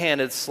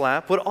open-handed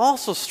slap would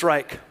also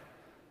strike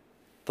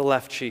the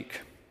left cheek.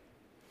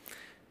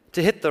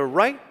 To hit the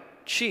right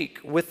cheek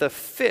with a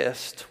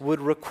fist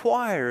would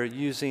require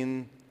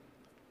using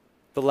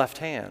the left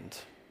hand,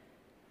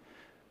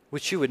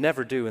 which you would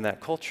never do in that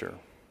culture.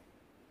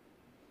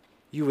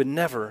 You would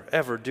never,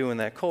 ever do in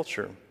that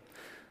culture.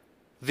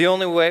 The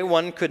only way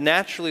one could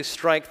naturally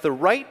strike the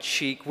right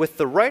cheek with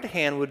the right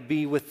hand would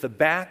be with the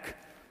back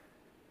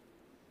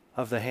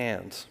of the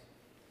hand.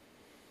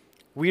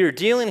 We are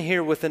dealing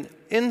here with an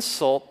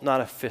insult,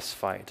 not a fist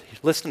fight.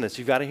 Listen to this.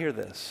 You've got to hear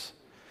this.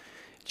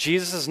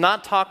 Jesus is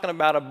not talking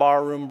about a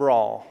barroom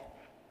brawl.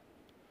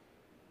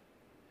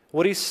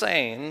 What he's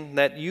saying,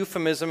 that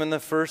euphemism in the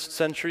first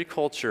century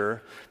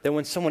culture, that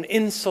when someone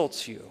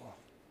insults you,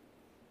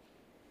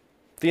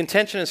 The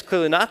intention is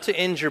clearly not to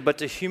injure, but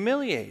to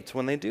humiliate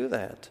when they do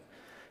that.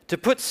 To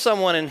put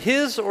someone in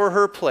his or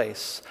her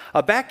place.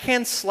 A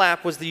backhand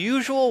slap was the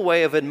usual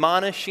way of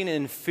admonishing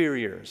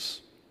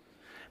inferiors.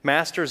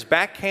 Masters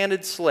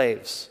backhanded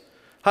slaves,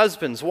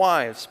 husbands,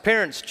 wives,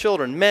 parents,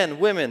 children, men,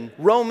 women,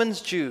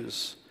 Romans,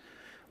 Jews.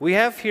 We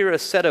have here a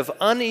set of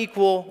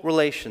unequal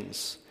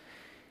relations,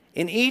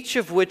 in each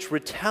of which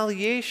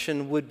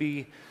retaliation would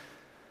be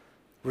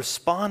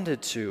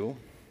responded to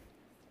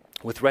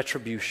with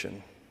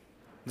retribution.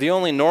 The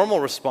only normal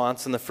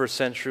response in the first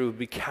century would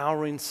be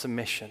cowering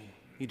submission.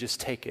 You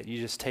just take it, you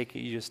just take it,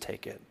 you just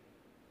take it.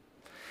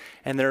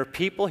 And there are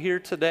people here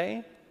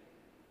today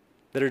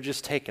that are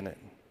just taking it.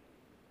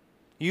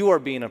 You are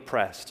being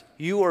oppressed.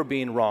 You are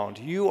being wronged.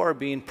 You are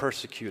being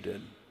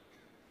persecuted.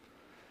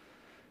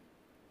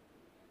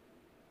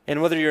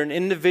 And whether you're an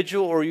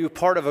individual or you're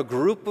part of a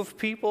group of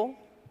people,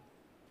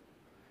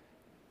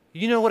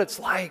 you know what it's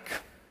like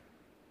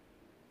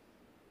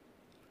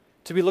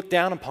to be looked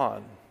down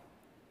upon,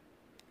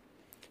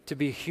 to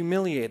be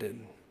humiliated,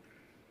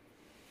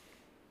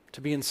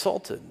 to be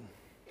insulted.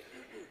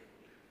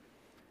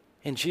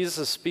 And Jesus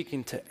is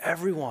speaking to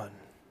everyone.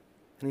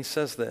 And he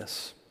says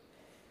this.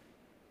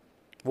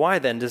 Why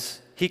then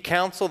does he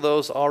counsel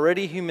those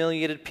already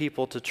humiliated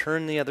people to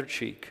turn the other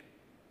cheek?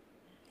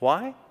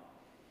 Why?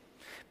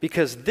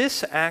 Because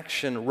this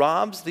action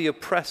robs the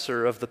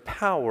oppressor of the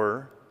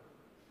power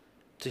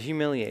to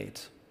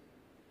humiliate.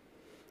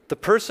 The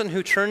person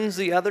who turns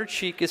the other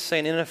cheek is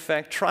saying, in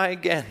effect, try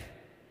again.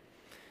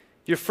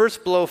 Your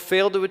first blow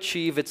failed to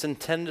achieve its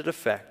intended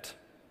effect.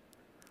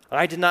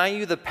 I deny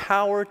you the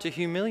power to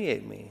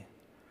humiliate me.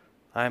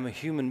 I am a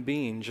human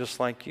being just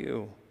like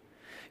you.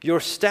 Your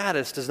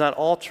status does not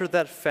alter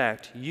that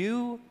fact.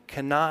 You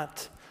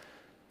cannot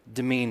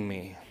demean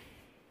me.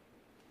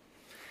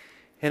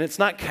 And it's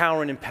not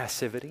cowering in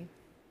passivity.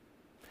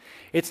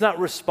 It's not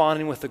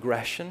responding with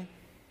aggression.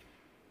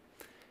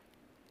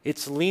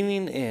 It's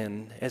leaning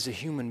in as a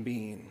human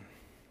being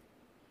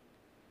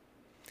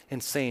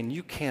and saying,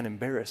 you can't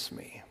embarrass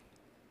me.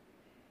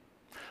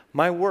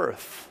 My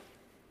worth,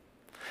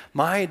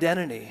 my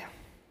identity,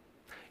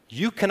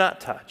 you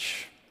cannot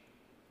touch.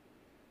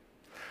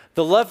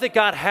 The love that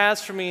God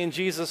has for me in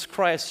Jesus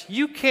Christ,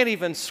 you can't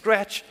even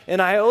scratch an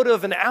iota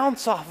of an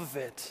ounce off of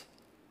it.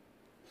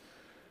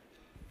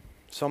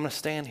 So I'm going to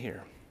stand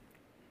here.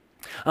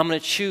 I'm going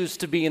to choose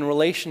to be in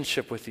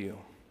relationship with you.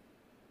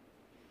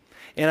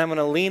 And I'm going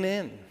to lean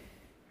in.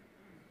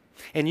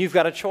 And you've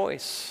got a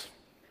choice.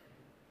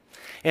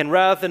 And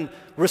rather than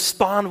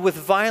respond with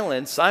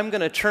violence, I'm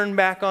going to turn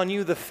back on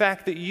you the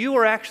fact that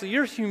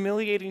you're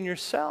humiliating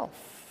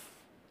yourself.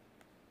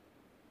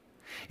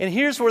 And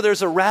here's where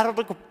there's a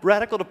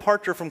radical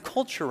departure from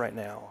culture right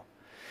now.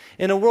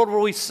 In a world where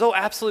we so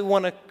absolutely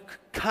want to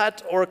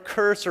cut or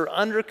curse or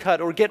undercut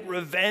or get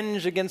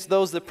revenge against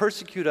those that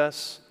persecute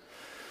us,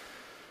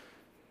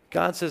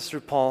 God says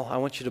through Paul, I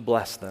want you to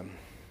bless them.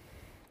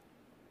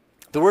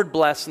 The word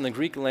bless in the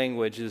Greek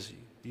language is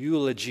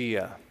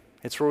eulogia.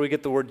 It's where we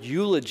get the word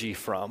eulogy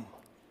from.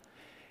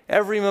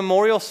 Every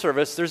memorial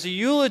service, there's a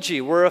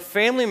eulogy where a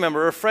family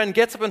member or a friend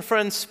gets up in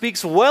front and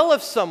speaks well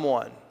of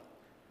someone.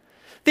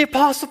 The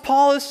Apostle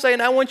Paul is saying,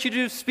 I want you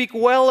to speak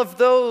well of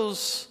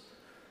those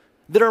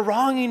that are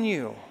wronging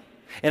you.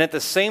 And at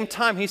the same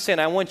time, he's saying,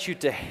 I want you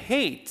to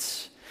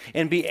hate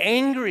and be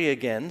angry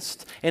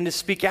against and to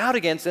speak out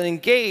against and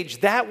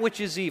engage that which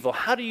is evil.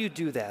 How do you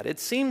do that? It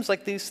seems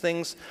like these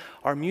things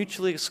are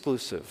mutually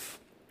exclusive.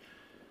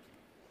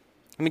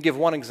 Let me give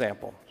one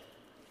example.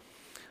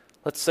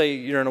 Let's say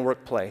you're in a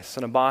workplace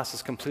and a boss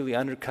is completely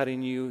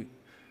undercutting you.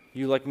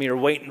 You, like me, are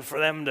waiting for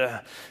them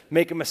to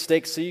make a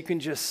mistake so you can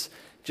just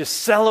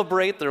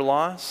celebrate their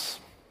loss.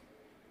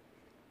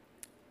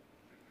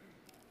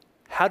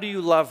 How do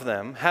you love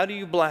them? How do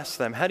you bless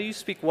them? How do you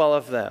speak well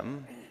of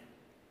them?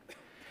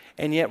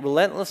 And yet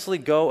relentlessly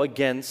go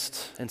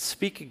against and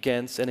speak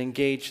against and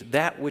engage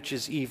that which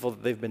is evil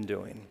that they've been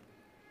doing.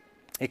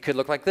 It could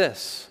look like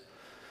this.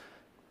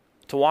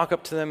 To walk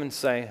up to them and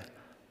say,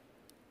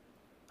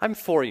 I'm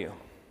for you.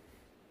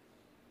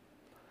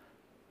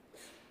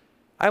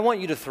 I want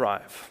you to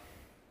thrive.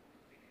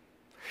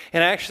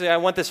 And actually, I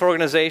want this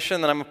organization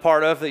that I'm a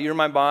part of, that you're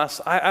my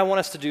boss, I want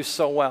us to do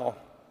so well.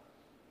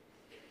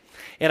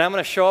 And I'm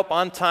going to show up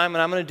on time,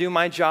 and I'm going to do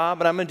my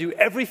job, and I'm going to do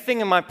everything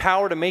in my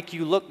power to make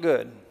you look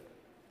good.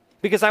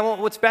 Because I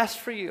want what's best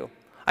for you.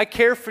 I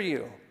care for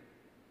you.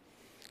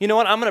 You know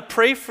what? I'm going to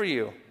pray for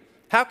you.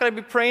 How could I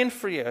be praying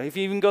for you if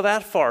you even go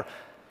that far?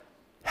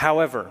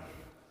 However,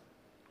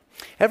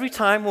 every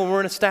time when we're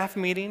in a staff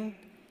meeting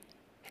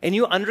and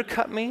you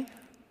undercut me,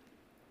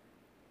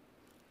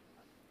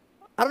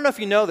 I don't know if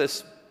you know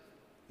this,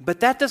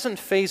 but that doesn't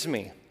faze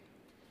me.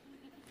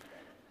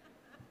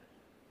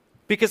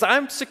 Because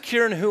I'm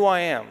secure in who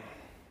I am.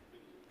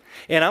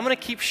 And I'm going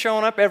to keep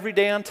showing up every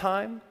day on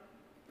time.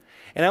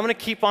 And I'm going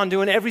to keep on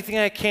doing everything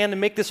I can to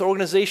make this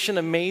organization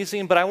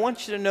amazing. But I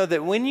want you to know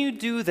that when you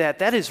do that,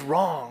 that is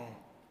wrong.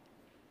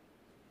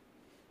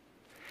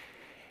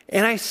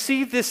 And I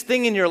see this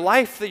thing in your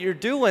life that you're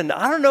doing.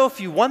 I don't know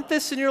if you want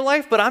this in your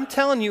life, but I'm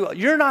telling you,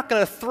 you're not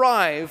going to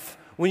thrive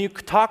when you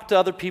talk to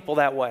other people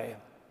that way.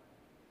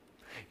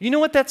 You know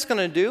what that's going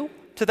to do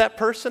to that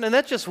person? And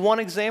that's just one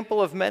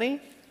example of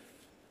many.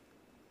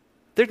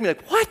 They're going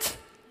to be like, what?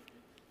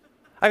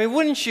 I mean,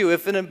 wouldn't you,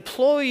 if an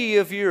employee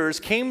of yours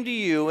came to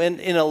you and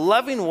in a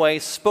loving way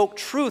spoke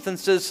truth and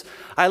says,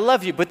 I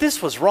love you, but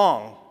this was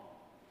wrong.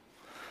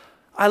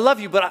 I love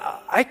you,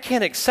 but I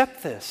can't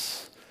accept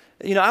this.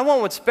 You know, I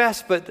want what's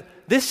best, but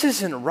this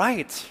isn't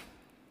right.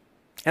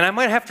 And I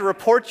might have to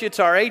report you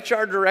to our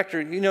HR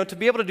director. You know, to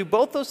be able to do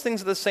both those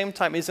things at the same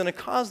time is going to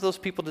cause those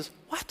people to,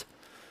 what?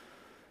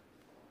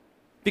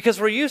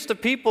 Because we're used to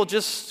people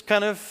just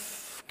kind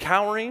of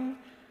cowering,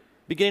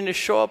 beginning to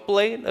show up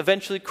late,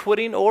 eventually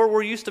quitting, or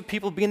we're used to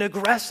people being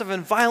aggressive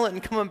and violent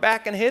and coming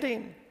back and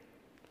hitting.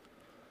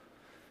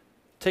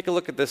 Take a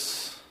look at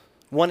this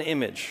one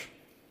image.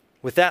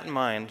 With that in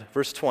mind,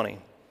 verse 20.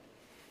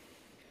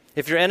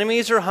 If your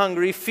enemies are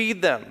hungry,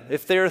 feed them.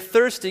 If they are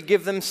thirsty,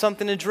 give them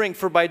something to drink.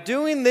 For by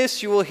doing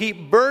this, you will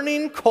heap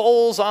burning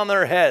coals on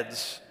their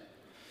heads.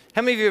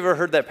 How many of you have ever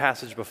heard that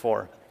passage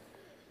before?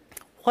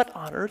 What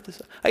on earth is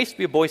that? I used to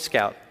be a Boy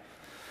Scout.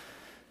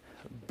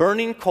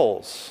 Burning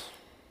coals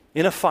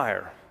in a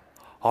fire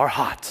are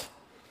hot.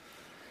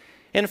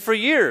 And for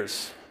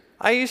years,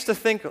 I used to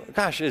think,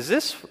 gosh, is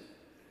this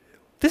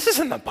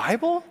in the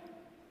Bible?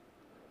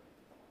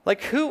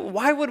 Like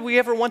why would we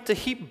ever want to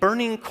heap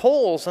burning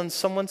coals on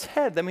someone's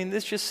head? I mean,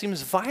 this just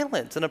seems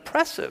violent and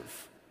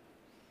oppressive.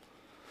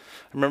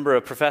 I remember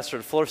a professor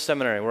at Fuller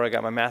Seminary, where I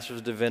got my Master's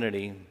of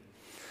Divinity,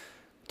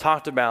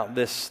 talked about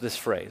this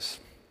phrase.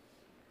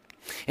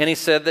 And he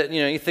said that,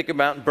 you know, you think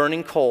about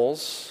burning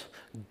coals,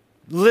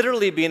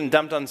 literally being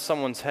dumped on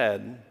someone's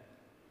head,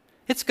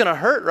 it's going to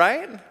hurt,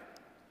 right?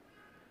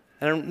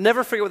 And I'll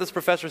never forget what this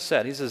professor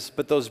said. He says,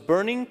 but those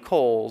burning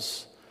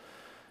coals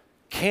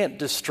can't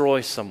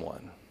destroy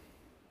someone.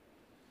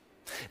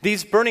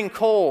 These burning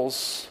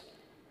coals,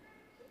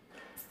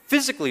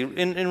 physically,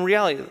 in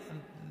reality,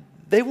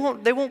 they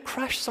won't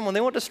crush someone,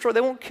 they won't destroy,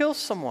 they won't kill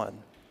someone.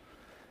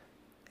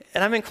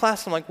 And I'm in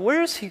class, I'm like,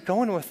 where is he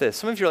going with this?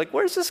 Some of you are like,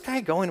 where's this guy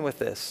going with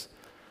this?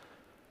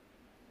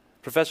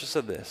 Professor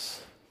said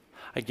this,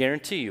 I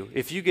guarantee you,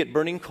 if you get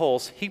burning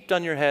coals heaped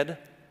on your head,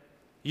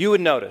 you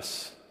would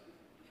notice.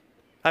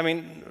 I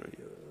mean,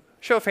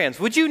 show of hands.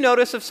 Would you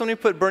notice if somebody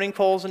put burning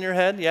coals on your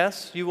head?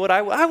 Yes, you would.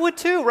 I would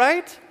too,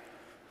 right?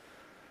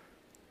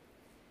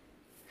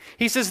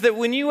 He says that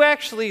when you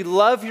actually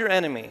love your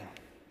enemy,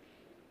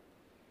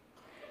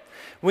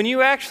 when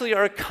you actually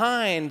are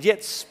kind,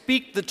 yet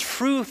speak the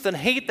truth and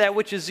hate that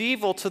which is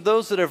evil to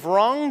those that have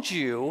wronged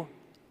you,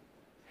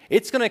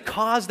 it's going to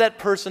cause that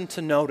person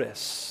to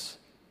notice.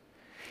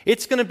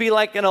 It's going to be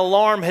like an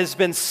alarm has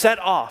been set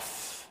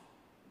off.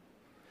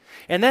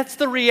 And that's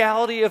the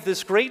reality of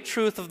this great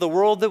truth of the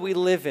world that we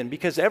live in,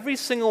 because every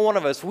single one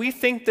of us, we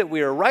think that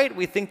we are right,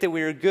 we think that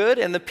we are good,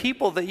 and the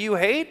people that you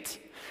hate,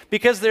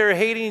 because they're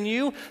hating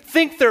you,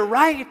 think they're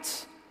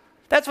right.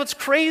 That's what's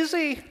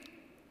crazy.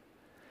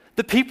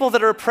 The people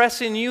that are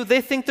oppressing you,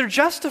 they think they're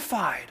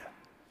justified.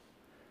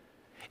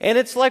 And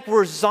it's like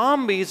we're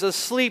zombies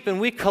asleep and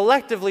we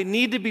collectively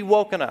need to be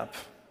woken up.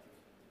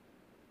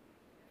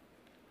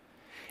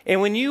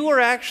 And when you are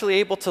actually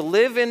able to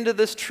live into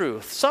this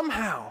truth,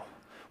 somehow,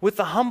 with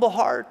a humble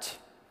heart,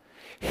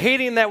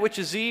 hating that which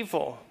is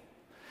evil,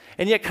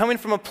 and yet coming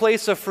from a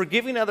place of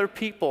forgiving other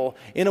people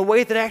in a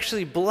way that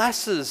actually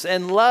blesses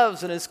and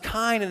loves and is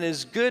kind and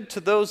is good to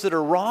those that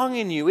are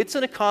wronging you, it's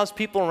going to cause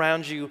people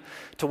around you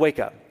to wake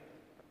up,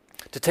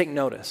 to take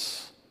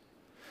notice,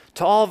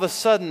 to all of a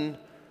sudden,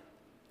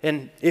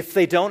 and if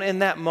they don't in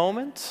that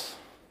moment,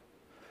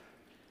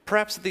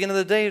 perhaps at the end of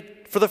the day,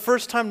 for the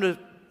first time to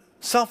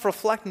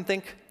self-reflect and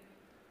think,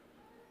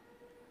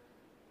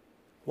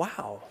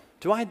 wow,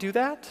 do I do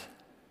that?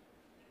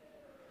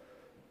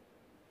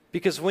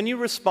 Because when you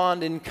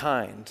respond in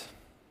kind,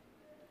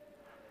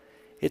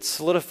 it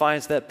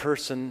solidifies that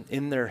person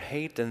in their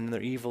hate and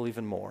their evil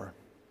even more.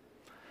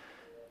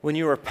 When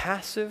you are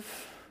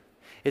passive,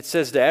 it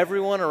says to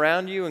everyone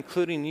around you,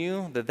 including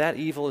you, that that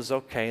evil is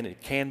okay and it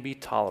can be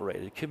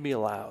tolerated, it can be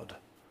allowed.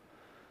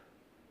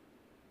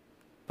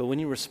 But when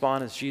you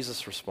respond as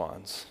Jesus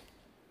responds,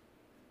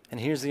 and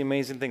here's the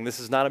amazing thing,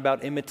 this is not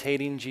about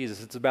imitating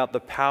Jesus. It's about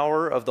the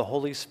power of the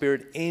Holy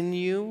Spirit in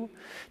you,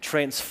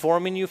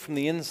 transforming you from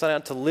the inside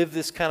out to live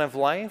this kind of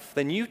life.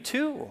 Then you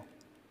too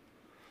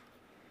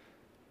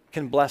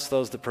can bless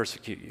those that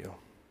persecute you.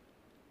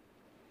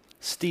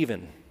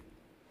 Stephen,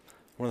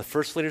 one of the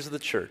first leaders of the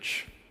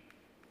church,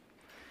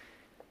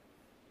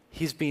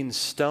 he's being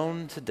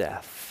stoned to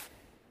death.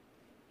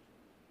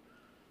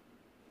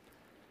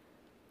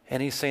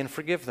 And he's saying,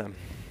 forgive them.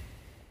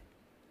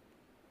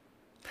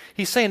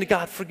 He's saying to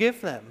God,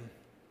 forgive them.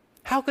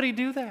 How could he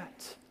do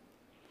that?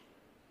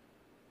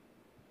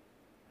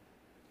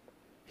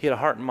 He had a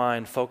heart and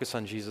mind focused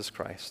on Jesus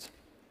Christ,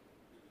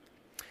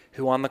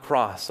 who on the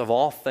cross of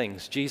all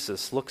things,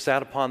 Jesus looks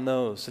out upon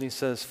those and he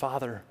says,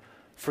 Father,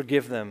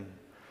 forgive them.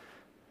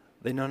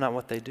 They know not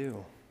what they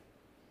do.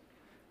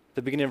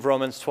 The beginning of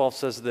Romans 12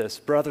 says this,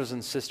 brothers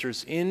and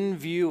sisters, in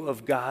view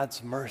of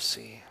God's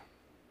mercy,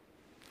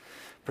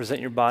 present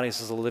your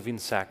bodies as a living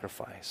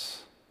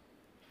sacrifice.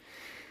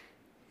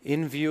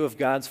 In view of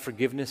God's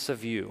forgiveness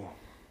of you,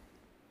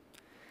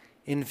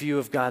 in view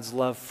of God's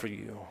love for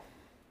you,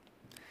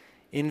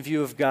 in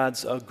view of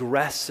God's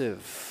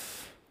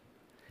aggressive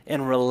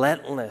and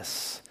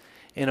relentless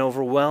and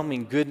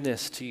overwhelming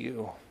goodness to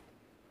you,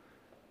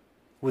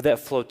 would that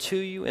flow to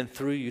you and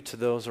through you to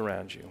those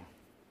around you?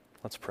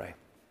 Let's pray.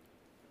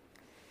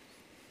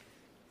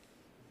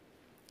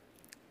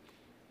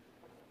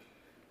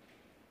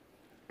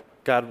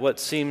 God, what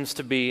seems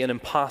to be an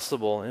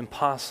impossible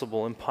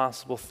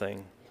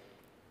thing,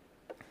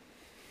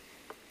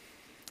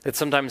 it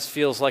sometimes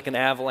feels like an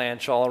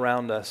avalanche all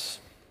around us.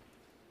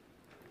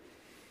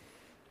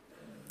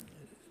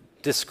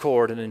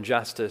 Discord and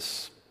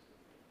injustice,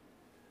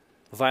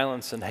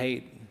 violence and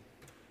hate,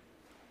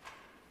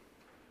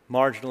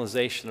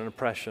 marginalization and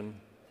oppression.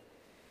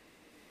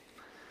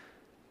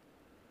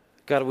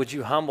 God, would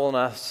you humble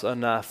us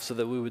enough so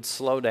that we would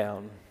slow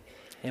down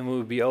and we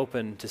would be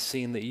open to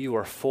seeing that you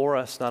are for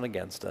us, not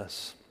against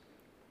us,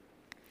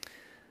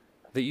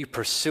 that you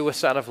pursue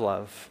us out of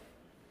love,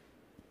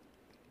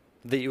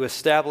 that you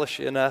establish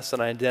in us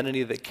an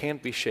identity that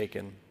can't be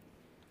shaken,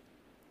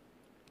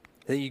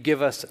 that you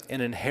give us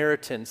an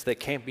inheritance that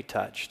can't be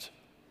touched.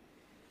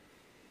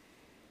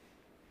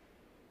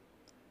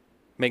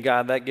 May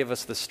God, that give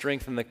us the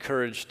strength and the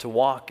courage to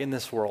walk in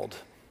this world,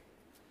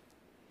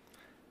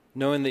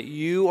 knowing that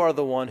you are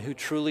the one who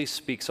truly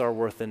speaks our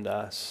worth into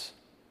us.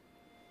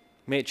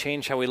 May it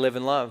change how we live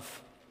and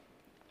love.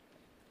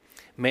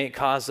 May it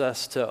cause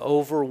us to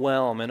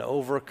overwhelm and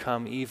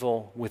overcome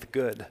evil with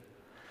good.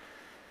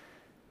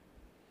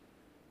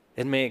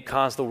 And may it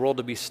cause the world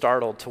to be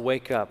startled, to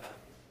wake up,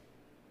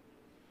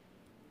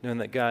 knowing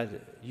that,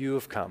 God, you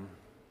have come,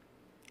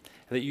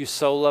 and that you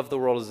so loved the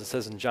world, as it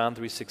says in John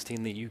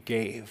 3:16, that you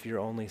gave your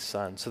only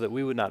Son, so that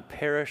we would not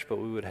perish, but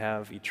we would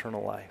have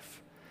eternal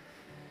life.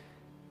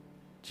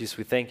 Jesus,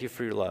 we thank you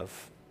for your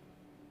love,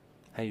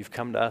 how you've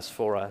come to us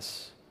for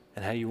us,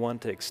 and how you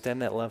want to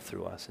extend that love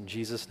through us. In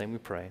Jesus' name we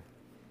pray.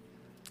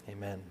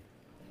 Amen.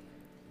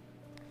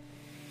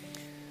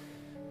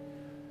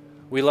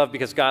 We love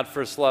because God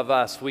first loved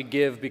us. We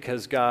give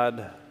because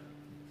God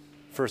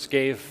first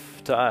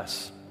gave to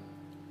us.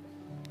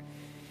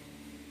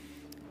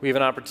 We have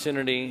an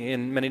opportunity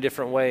in many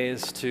different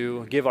ways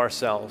to give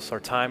ourselves, our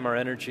time, our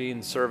energy,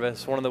 and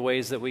service. One of the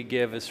ways that we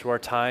give is through our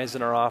tithes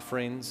and our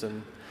offerings.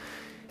 And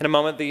in a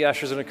moment, the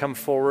ushers are going to come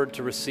forward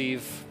to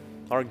receive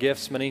our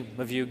gifts. Many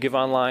of you give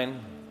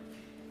online.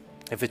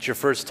 If it's your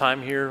first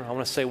time here, I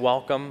want to say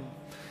welcome.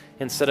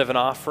 Instead of an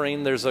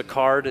offering, there's a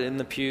card in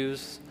the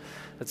pews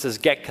that says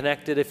Get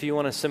Connected. If you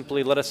want to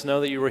simply let us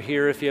know that you were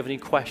here, if you have any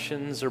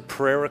questions or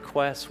prayer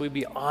requests, we'd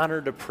be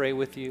honored to pray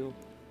with you,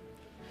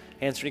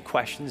 answer any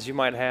questions you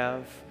might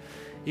have.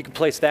 You can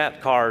place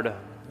that card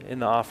in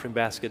the offering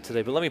basket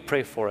today, but let me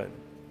pray for it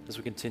as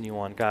we continue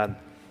on. God,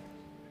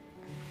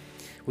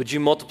 would you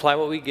multiply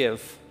what we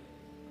give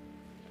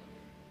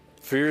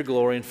for your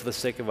glory and for the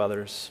sake of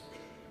others?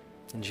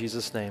 In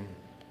Jesus' name,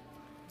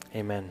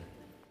 amen.